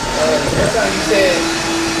 That's how you said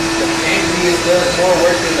the pancreas does more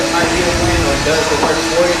work than the pineal gland, or does the work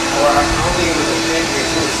for it, or I don't think it was the pancreas,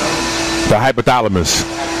 it was something. The hypothalamus.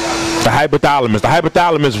 The hypothalamus. The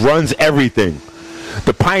hypothalamus runs everything.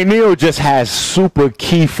 The pineal just has super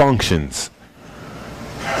key functions,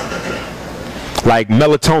 like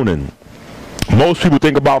melatonin. Most people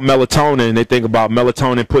think about melatonin, they think about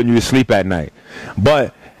melatonin putting you to sleep at night.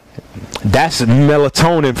 But that's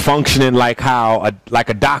melatonin functioning like how a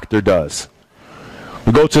doctor does.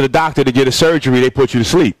 You go to the doctor to get a surgery, they put you to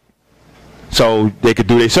sleep so they could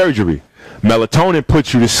do their surgery. Melatonin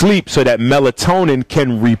puts you to sleep so that melatonin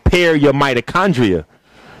can repair your mitochondria.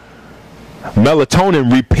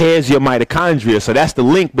 Melatonin repairs your mitochondria, so that's the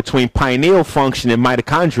link between pineal function and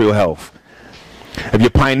mitochondrial health. If your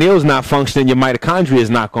pineal is not functioning, your mitochondria is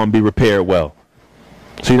not going to be repaired well.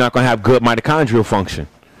 So you're not going to have good mitochondrial function.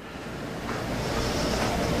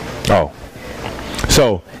 Oh.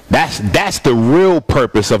 So that's the real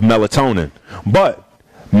purpose of melatonin. But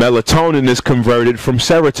melatonin is converted from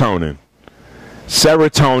serotonin.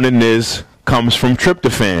 Serotonin comes from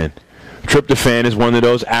tryptophan. Tryptophan is one of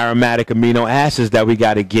those aromatic amino acids that we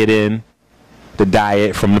got to get in the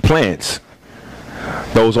diet from the plants.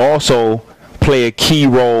 Those also play a key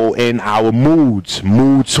role in our moods,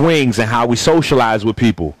 mood swings, and how we socialize with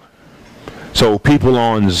people. So people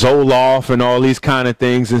on Zoloft and all these kind of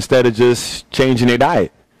things, instead of just changing their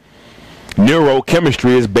diet.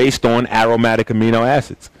 neurochemistry is based on aromatic amino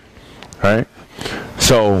acids, right?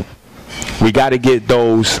 So we got to get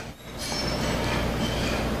those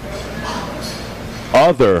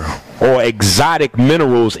other or exotic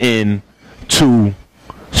minerals in to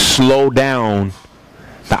slow down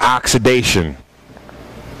the oxidation.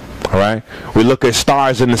 All right, we look at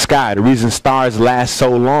stars in the sky. The reason stars last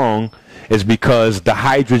so long is because the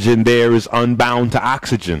hydrogen there is unbound to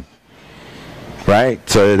oxygen. Right?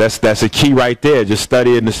 So that's a key right there, just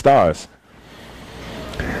studying the stars.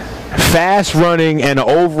 Fast running and an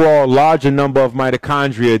overall larger number of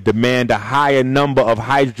mitochondria demand a higher number of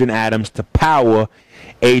hydrogen atoms to power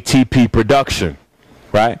ATP production.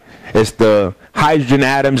 Right? It's the hydrogen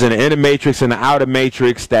atoms in the inner matrix and the outer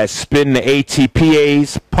matrix that spin the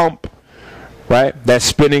ATPase pump. Right? That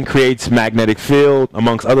spinning creates magnetic field,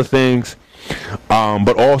 amongst other things.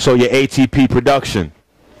 But also your ATP production.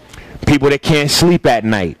 People that can't sleep at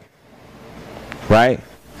night, right?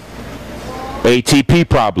 ATP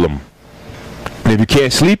problem. And if you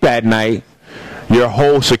can't sleep at night, your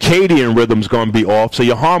whole circadian rhythm's going to be off, so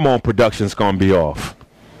your hormone production's going to be off.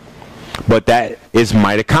 But that is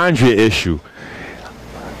mitochondria issue.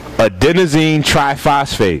 Adenosine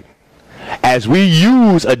triphosphate. As we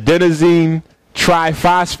use adenosine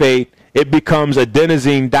triphosphate, it becomes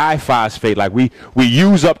adenosine diphosphate. Like we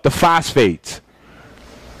use up the phosphates.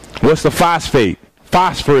 What's the phosphate?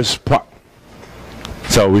 Phosphorus.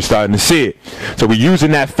 So we're starting to see it. So we're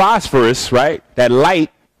using that phosphorus, right? That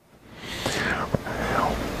light.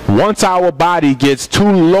 Once our body gets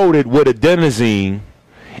too loaded with adenosine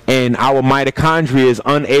and our mitochondria is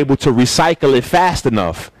unable to recycle it fast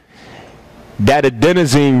enough, that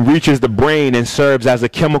adenosine reaches the brain and serves as a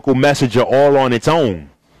chemical messenger all on its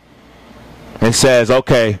own and says,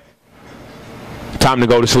 okay, time to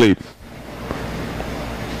go to sleep.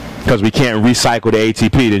 Because we can't recycle the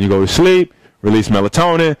ATP. Then you go to sleep, release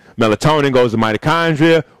melatonin. Melatonin goes to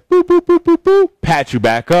mitochondria. Boop, boop, boop, boop, boop. Patch you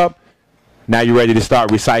back up. Now you're ready to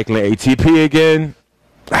start recycling ATP again.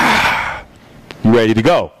 You're ready to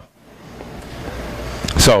go.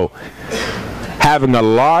 So having a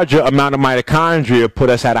larger amount of mitochondria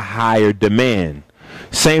put us at a higher demand.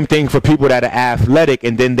 Same thing for people that are athletic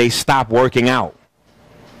and then they stop working out.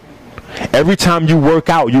 Every time you work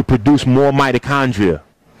out, you produce more mitochondria.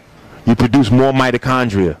 You produce more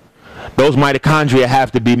mitochondria. Those mitochondria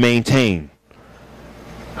have to be maintained.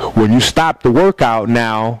 When you stop the workout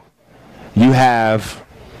now, you have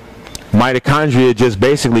mitochondria just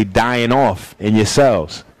basically dying off in your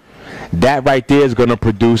cells. That right there is going to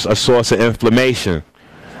produce a source of inflammation.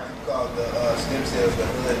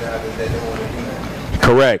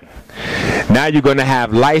 Correct. Now you're going to have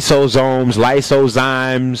lysosomes,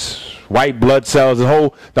 lysozymes, white blood cells,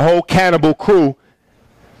 the whole cannibal crew.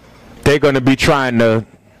 They're going to be trying to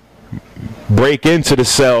break into the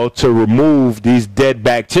cell to remove these dead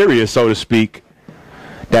bacteria, so to speak,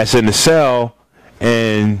 that's in the cell,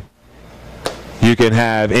 and you can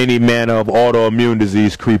have any manner of autoimmune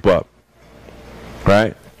disease creep up,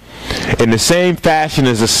 right? In the same fashion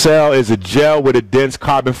as a cell is a gel with a dense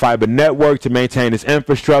carbon fiber network to maintain its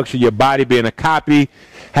infrastructure, your body being a copy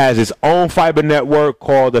has its own fiber network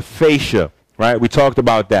called the fascia, right? We talked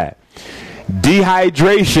about that.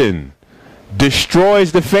 Dehydration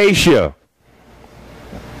destroys the fascia.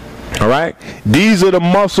 All right? These are the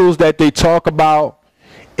muscles that they talk about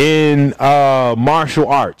in martial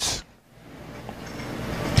arts.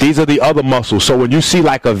 These are the other muscles. So when you see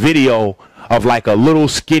like a video of like a little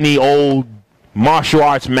skinny old martial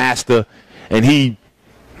arts master and he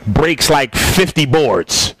breaks like 50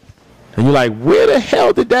 boards, and you're like, where the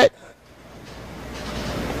hell did that?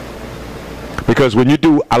 Because when you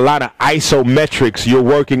do a lot of isometrics, you're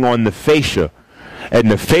working on the fascia. And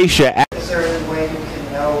the fascia... Is there any way you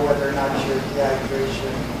can know whether or not your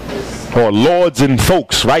dehydration is... Or lords and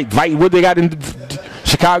folks, right? What they got in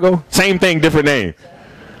Chicago? Same thing, different name.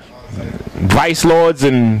 Vice lords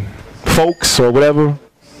and folks or whatever.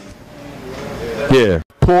 Yeah.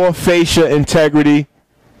 Poor fascia integrity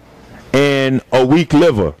and a weak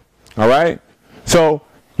liver. All right? So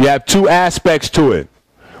you have two aspects to it.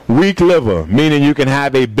 Weak liver, meaning you can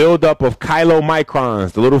have a buildup of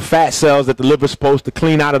chylomicrons, the little fat cells that the liver is supposed to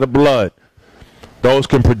clean out of the blood. Those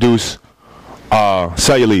can produce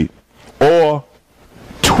cellulite. Or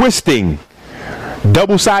twisting,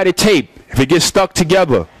 double-sided tape, if it gets stuck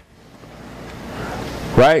together,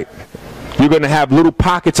 right? You're going to have little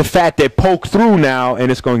pockets of fat that poke through now,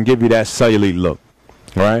 and it's going to give you that cellulite look,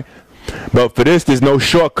 all right? But for this, there's no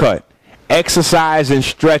shortcut. Exercise and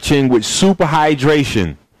stretching with super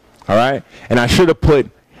hydration. All right, and I should have put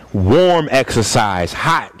warm exercise,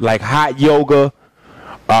 hot, like hot yoga,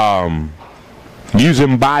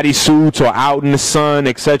 using bodysuits or out in the sun,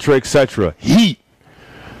 etc., etc. Heat.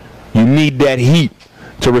 You need that heat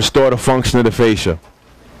to restore the function of the fascia.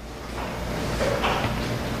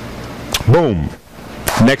 Boom.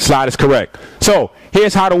 Next slide is correct. So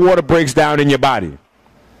here's how the water breaks down in your body.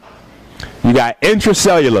 You got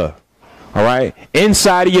intracellular, all right?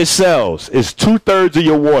 Inside of your cells is 2/3 of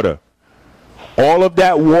your water. All of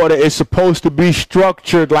that water is supposed to be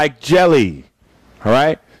structured like jelly, all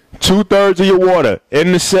right? 2/3 of your water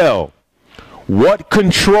in the cell. What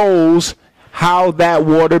controls how that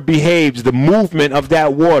water behaves, the movement of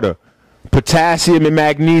that water? Potassium and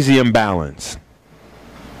magnesium balance.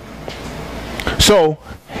 So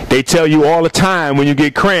they tell you all the time when you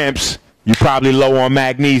get cramps, you're probably low on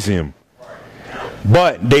magnesium.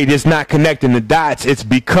 But they just not connecting the dots. It's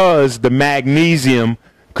because the magnesium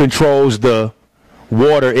controls the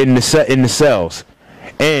water in the cells.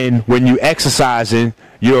 And when you exercising,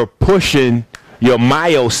 you're pushing your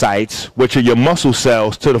myocytes, which are your muscle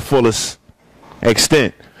cells, to the fullest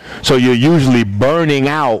extent. So you're usually burning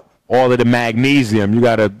out all of the magnesium. You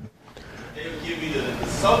gotta. They would give you the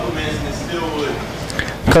supplements and it still would.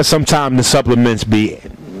 Because sometimes the supplements be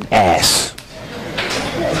ass.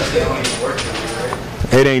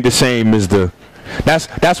 It ain't the same as the.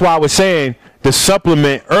 That's why I was saying the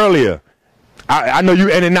supplement earlier. I know you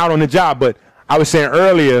in and out on the job, but I was saying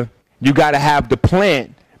earlier you got to have the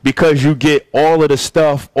plant because you get all of the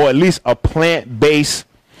stuff, or at least a plant-based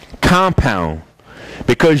compound,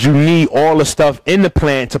 because you need all the stuff in the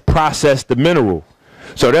plant to process the mineral.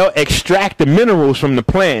 So they'll extract the minerals from the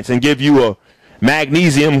plants and give you a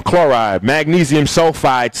magnesium chloride, magnesium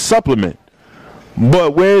sulfide supplement.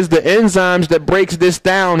 But where's the enzymes that breaks this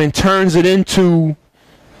down and turns it into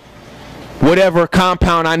whatever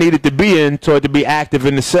compound I need it to be in so it to be active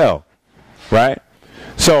in the cell, right?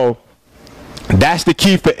 So that's the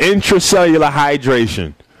key for intracellular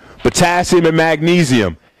hydration. Potassium and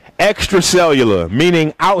magnesium. Extracellular,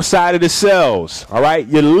 meaning outside of the cells, all right?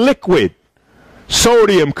 Your liquid.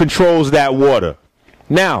 Sodium controls that water.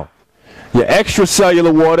 Now, your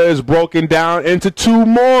extracellular water is broken down into 2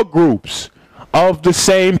 more groups of the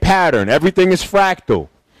same pattern. Everything is fractal.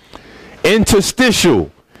 Interstitial.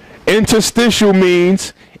 Interstitial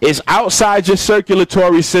means it's outside your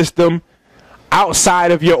circulatory system,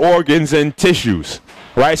 outside of your organs and tissues,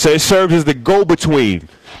 right? So it serves as the go-between.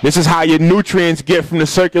 This is how your nutrients get from the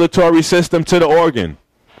circulatory system to the organ,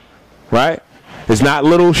 right? It's not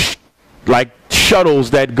little like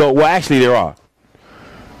shuttles that go, well, actually there are.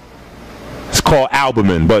 It's called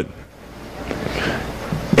albumin, but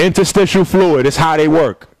interstitial fluid is how they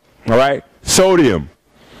work, all right? Sodium.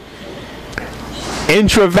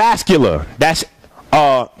 Intravascular, that's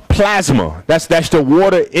plasma. That's the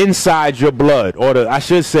water inside your blood, or I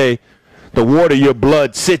should say the water your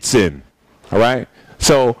blood sits in, all right?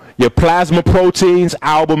 So your plasma proteins,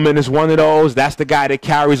 albumin is one of those. That's the guy that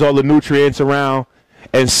carries all the nutrients around,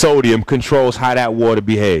 and sodium controls how that water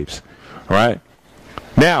behaves, all right?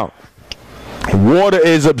 Now, water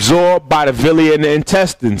is absorbed by the villi and the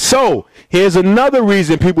intestine. So here's another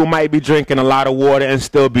reason people might be drinking a lot of water and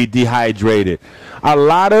still be dehydrated. A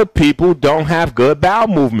lot of people don't have good bowel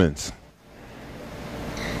movements.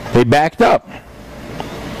 They backed up.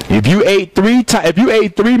 If you ate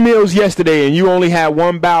 3 meals yesterday and you only had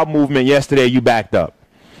 1 bowel movement yesterday, you backed up.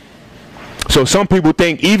 So some people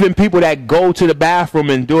think, even people that go to the bathroom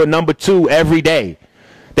and do a number 2 every day,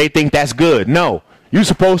 they think that's good. No. You're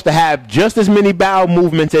supposed to have just as many bowel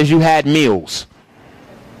movements as you had meals.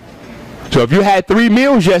 So if you had 3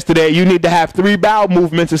 meals yesterday, you need to have 3 bowel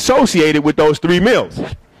movements associated with those 3 meals.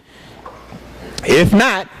 If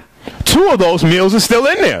not, 2 of those meals are still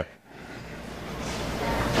in there.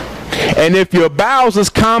 And if your bowels is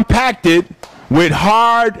compacted with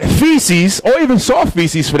hard feces, or even soft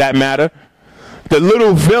feces for that matter, the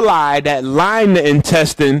little villi that line the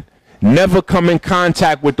intestine never come in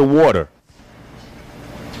contact with the water.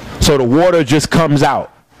 So the water just comes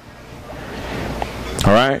out.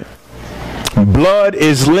 All right? Blood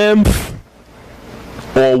is lymph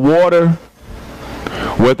or water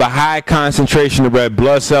with a high concentration of red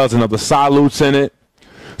blood cells and other solutes in it.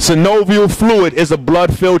 Synovial fluid is a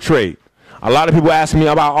blood filtrate. A lot of people ask me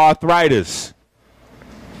about arthritis.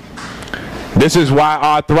 This is why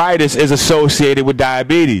arthritis is associated with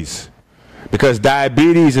diabetes, because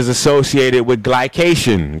diabetes is associated with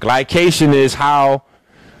glycation. Glycation is how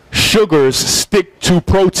sugars stick to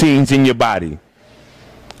proteins in your body,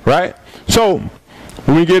 right? So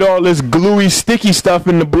when we get all this gluey, sticky stuff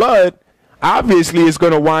in the blood, obviously it's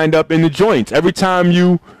going to wind up in the joints. Every time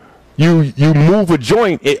you move a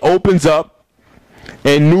joint, it opens up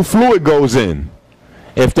and new fluid goes in.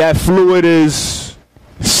 If that fluid is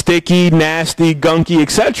sticky, nasty, gunky,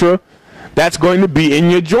 etc., that's going to be in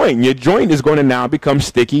your joint. Your joint is going to now become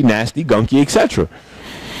sticky, nasty, gunky, etc.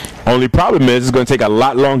 Only problem is it's going to take a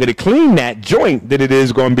lot longer to clean that joint than it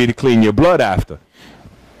is going to be to clean your blood after.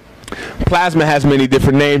 Plasma has many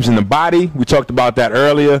different names in the body. We talked about that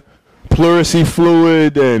earlier. Pleurisy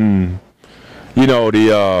fluid and, you know,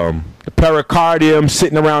 the pericardium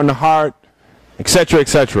sitting around the heart, etc.,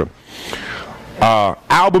 etc.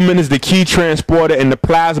 Albumin is the key transporter in the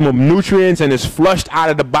plasma of nutrients and is flushed out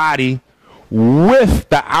of the body with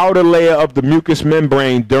the outer layer of the mucous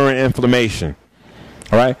membrane during inflammation.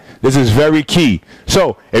 All right, this is very key.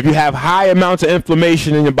 So if you have high amounts of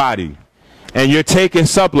inflammation in your body and you're taking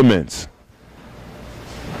supplements,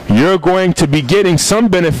 you're going to be getting some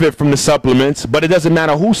benefit from the supplements, but it doesn't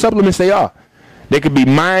matter whose supplements they are. They could be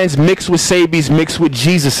mine's mixed with Sabi's mixed with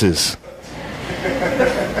Jesus's.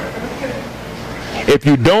 If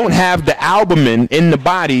you don't have the albumin in the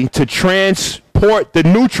body to transport the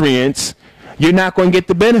nutrients, you're not going to get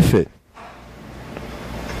the benefit.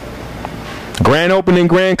 Grand opening,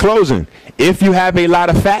 grand closing. If you have a lot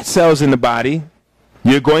of fat cells in the body,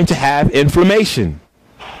 you're going to have inflammation.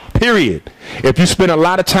 Period. If you spend a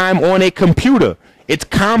lot of time on a computer, it's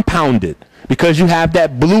compounded because you have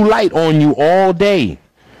that blue light on you all day.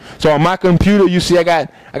 So on my computer, you see I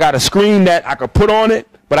got a screen that I could put on it,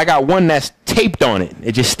 but I got one that's taped on it.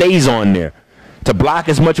 It just stays on there to block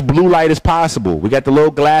as much blue light as possible. We got the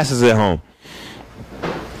little glasses at home.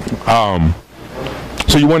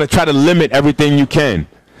 So you want to try to limit everything you can.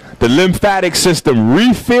 The lymphatic system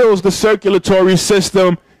refills the circulatory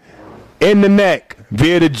system in the neck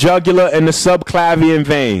via the jugular and the subclavian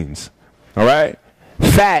veins. All right?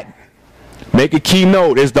 Fat, make a key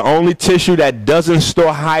note, is the only tissue that doesn't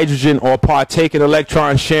store hydrogen or partake in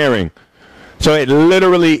electron sharing. So it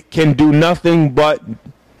literally can do nothing but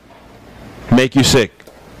make you sick.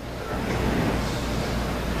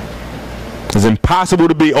 It's impossible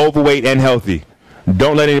to be overweight and healthy.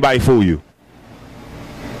 Don't let anybody fool you.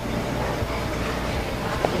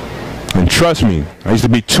 And trust me, I used to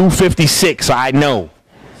be 256, so I know.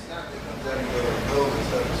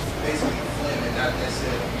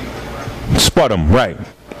 Sputum, right.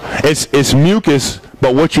 It's mucus,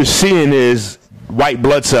 but what you're seeing is white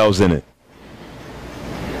blood cells in it.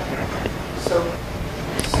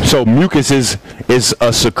 So mucus is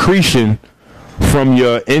a secretion from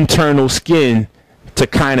your internal skin to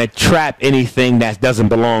kind of trap anything that doesn't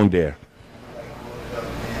belong there.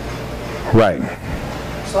 Right.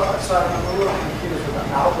 So I'm a little confused with the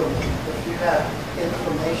albumin. If you have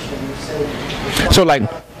inflammation, you say... So like...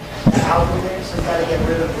 Albumin, so you got to get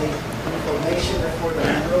rid of the inflammation before the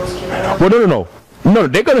minerals get out? Well, no,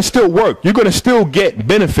 they're going to still work. You're going to still get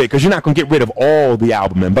benefit because you're not going to get rid of all the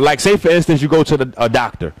albumin. But like, say, for instance, you go to a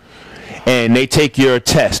doctor and they take your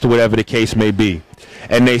test, whatever the case may be,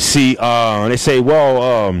 and they see, they say,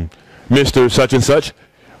 well, Mr. Such and Such,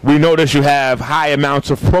 we notice you have high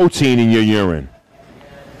amounts of protein in your urine.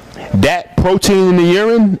 That protein in the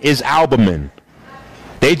urine is albumin.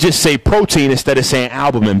 They just say protein instead of saying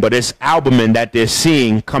albumin, but it's albumin that they're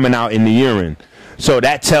seeing coming out in the urine. So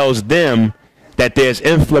that tells them that there's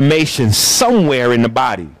inflammation somewhere in the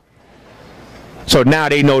body. So now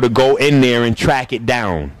they know to go in there and track it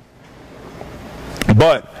down.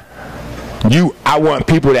 But I want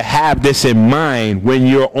people to have this in mind when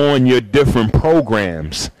you're on your different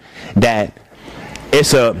programs, that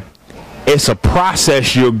it's a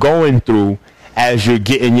process you're going through as you're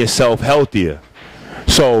getting yourself healthier.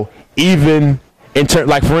 So even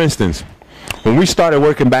like for instance, when we started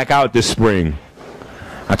working back out this spring,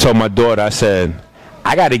 I told my daughter, I said,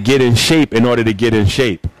 I got to get in shape in order to get in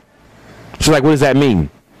shape. She's like, what does that mean?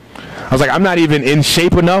 I was like, I'm not even in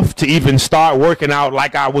shape enough to even start working out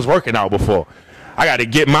like I was working out before. I got to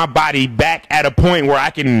get my body back at a point where I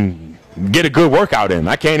can get a good workout in.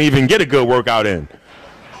 I can't even get a good workout in.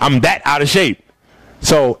 I'm that out of shape.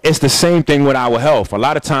 So it's the same thing with our health. A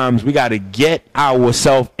lot of times we got to get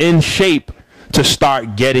ourselves in shape to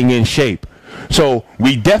start getting in shape. So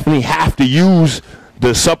we definitely have to use the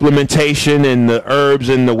supplementation and the herbs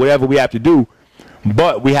and the whatever we have to do,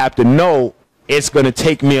 but we have to know it's going to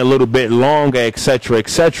take me a little bit longer,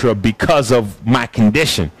 etc., because of my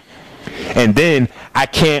condition. And then I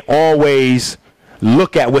can't always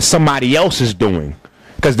look at what somebody else is doing,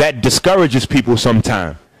 because that discourages people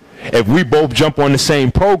sometimes. If we both jump on the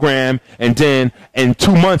same program and then in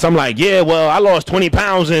 2 months I'm like, yeah, well, I lost 20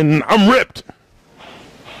 pounds and I'm ripped.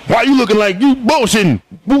 Why are you looking like you bullshitting?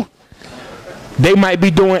 They might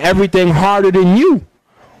be doing everything harder than you,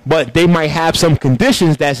 but they might have some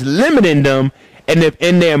conditions that's limiting them, And if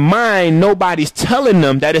in their mind nobody's telling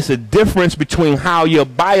them that it's a difference between how your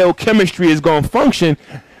biochemistry is going to function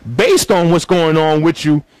based on what's going on with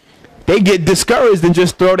you, they get discouraged and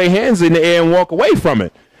just throw their hands in the air and walk away from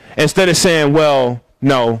it. Instead of saying, well,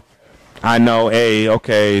 no, I know, hey,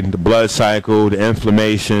 okay, the blood cycle, the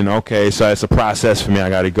inflammation, okay, so it's a process for me I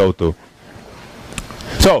got to go through.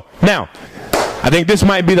 So now, I think this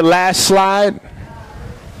might be the last slide.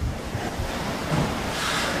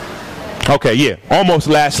 Okay, yeah, almost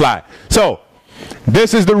last slide. So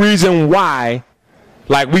this is the reason why,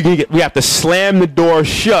 like, we have to slam the door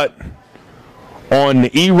shut on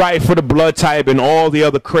the E-right for the blood type and all the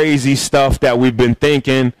other crazy stuff that we've been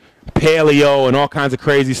thinking, paleo and all kinds of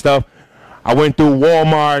crazy stuff. I went through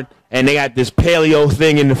Walmart and they got this paleo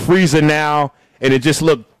thing in the freezer now, and it just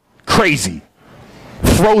looked crazy.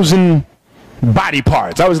 Frozen body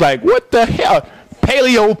parts. I was like, what the hell?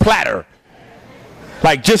 Paleo platter.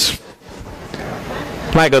 Like, just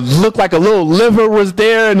like looked like a little liver was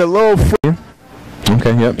there and a little.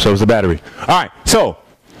 Okay, yep, so it's the battery. All right, so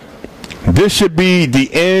this should be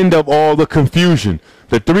the end of all the confusion.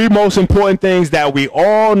 The three most important things that we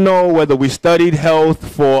all know, whether we studied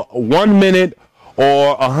health for 1 minute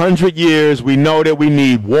or 100 years, we know that we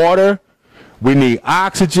need water, we need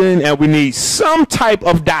oxygen, and we need some type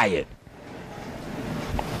of diet.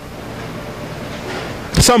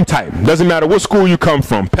 Some type. Doesn't matter what school you come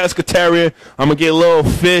from. Pescatarian, I'm going to get a little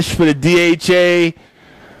fish for the DHA.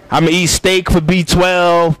 I'm going to eat steak for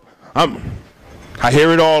B12. I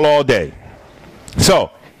hear it all day.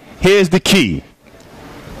 So, here's the key.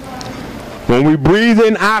 When we breathe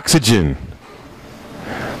in oxygen,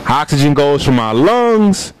 oxygen goes from our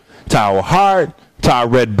lungs to our heart to our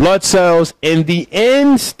red blood cells, and the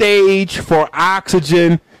end stage for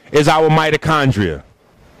oxygen is our mitochondria.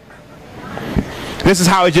 This is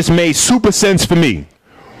how it just made super sense for me.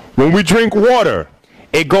 When we drink water,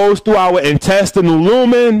 it goes through our intestinal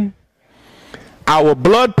lumen, our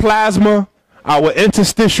blood plasma, our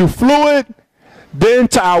interstitial fluid, then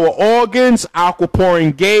to our organs,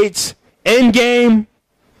 aquaporin gates, end game,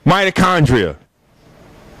 mitochondria.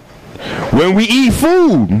 When we eat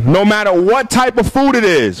food, no matter what type of food it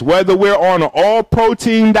is, whether we're on an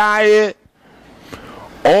all-protein diet,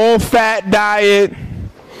 all-fat diet,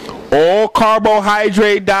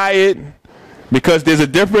 all-carbohydrate diet, because there's a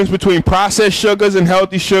difference between processed sugars and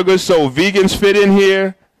healthy sugars, so vegans fit in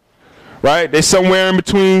here, right? They're somewhere in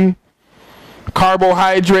between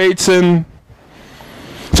carbohydrates and...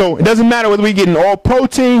 So it doesn't matter whether we're getting all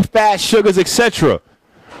protein, fat, sugars, etc.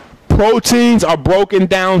 Proteins are broken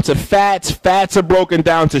down to fats. Fats are broken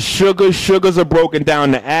down to sugars. Sugars are broken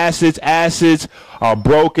down to acids. Acids are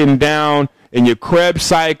broken down in your Krebs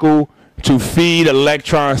cycle to feed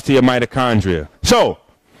electrons to your mitochondria. So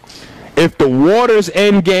if the water's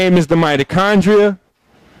end game is the mitochondria,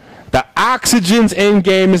 the oxygen's end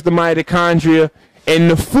game is the mitochondria, and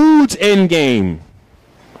the food's end game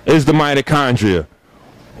is the mitochondria,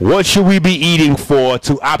 what should we be eating for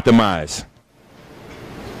to optimize?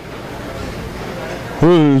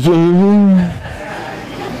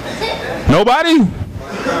 Nobody?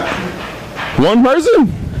 One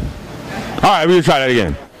person? All right, we'll try that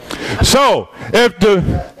again. So, if the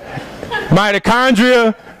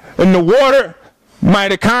mitochondria in the water,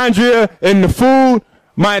 mitochondria in the food,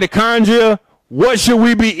 mitochondria, what should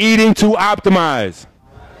we be eating to optimize?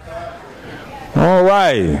 All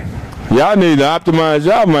right. Y'all need to optimize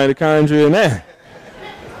y'all mitochondria in there.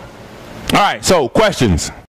 All right, so questions.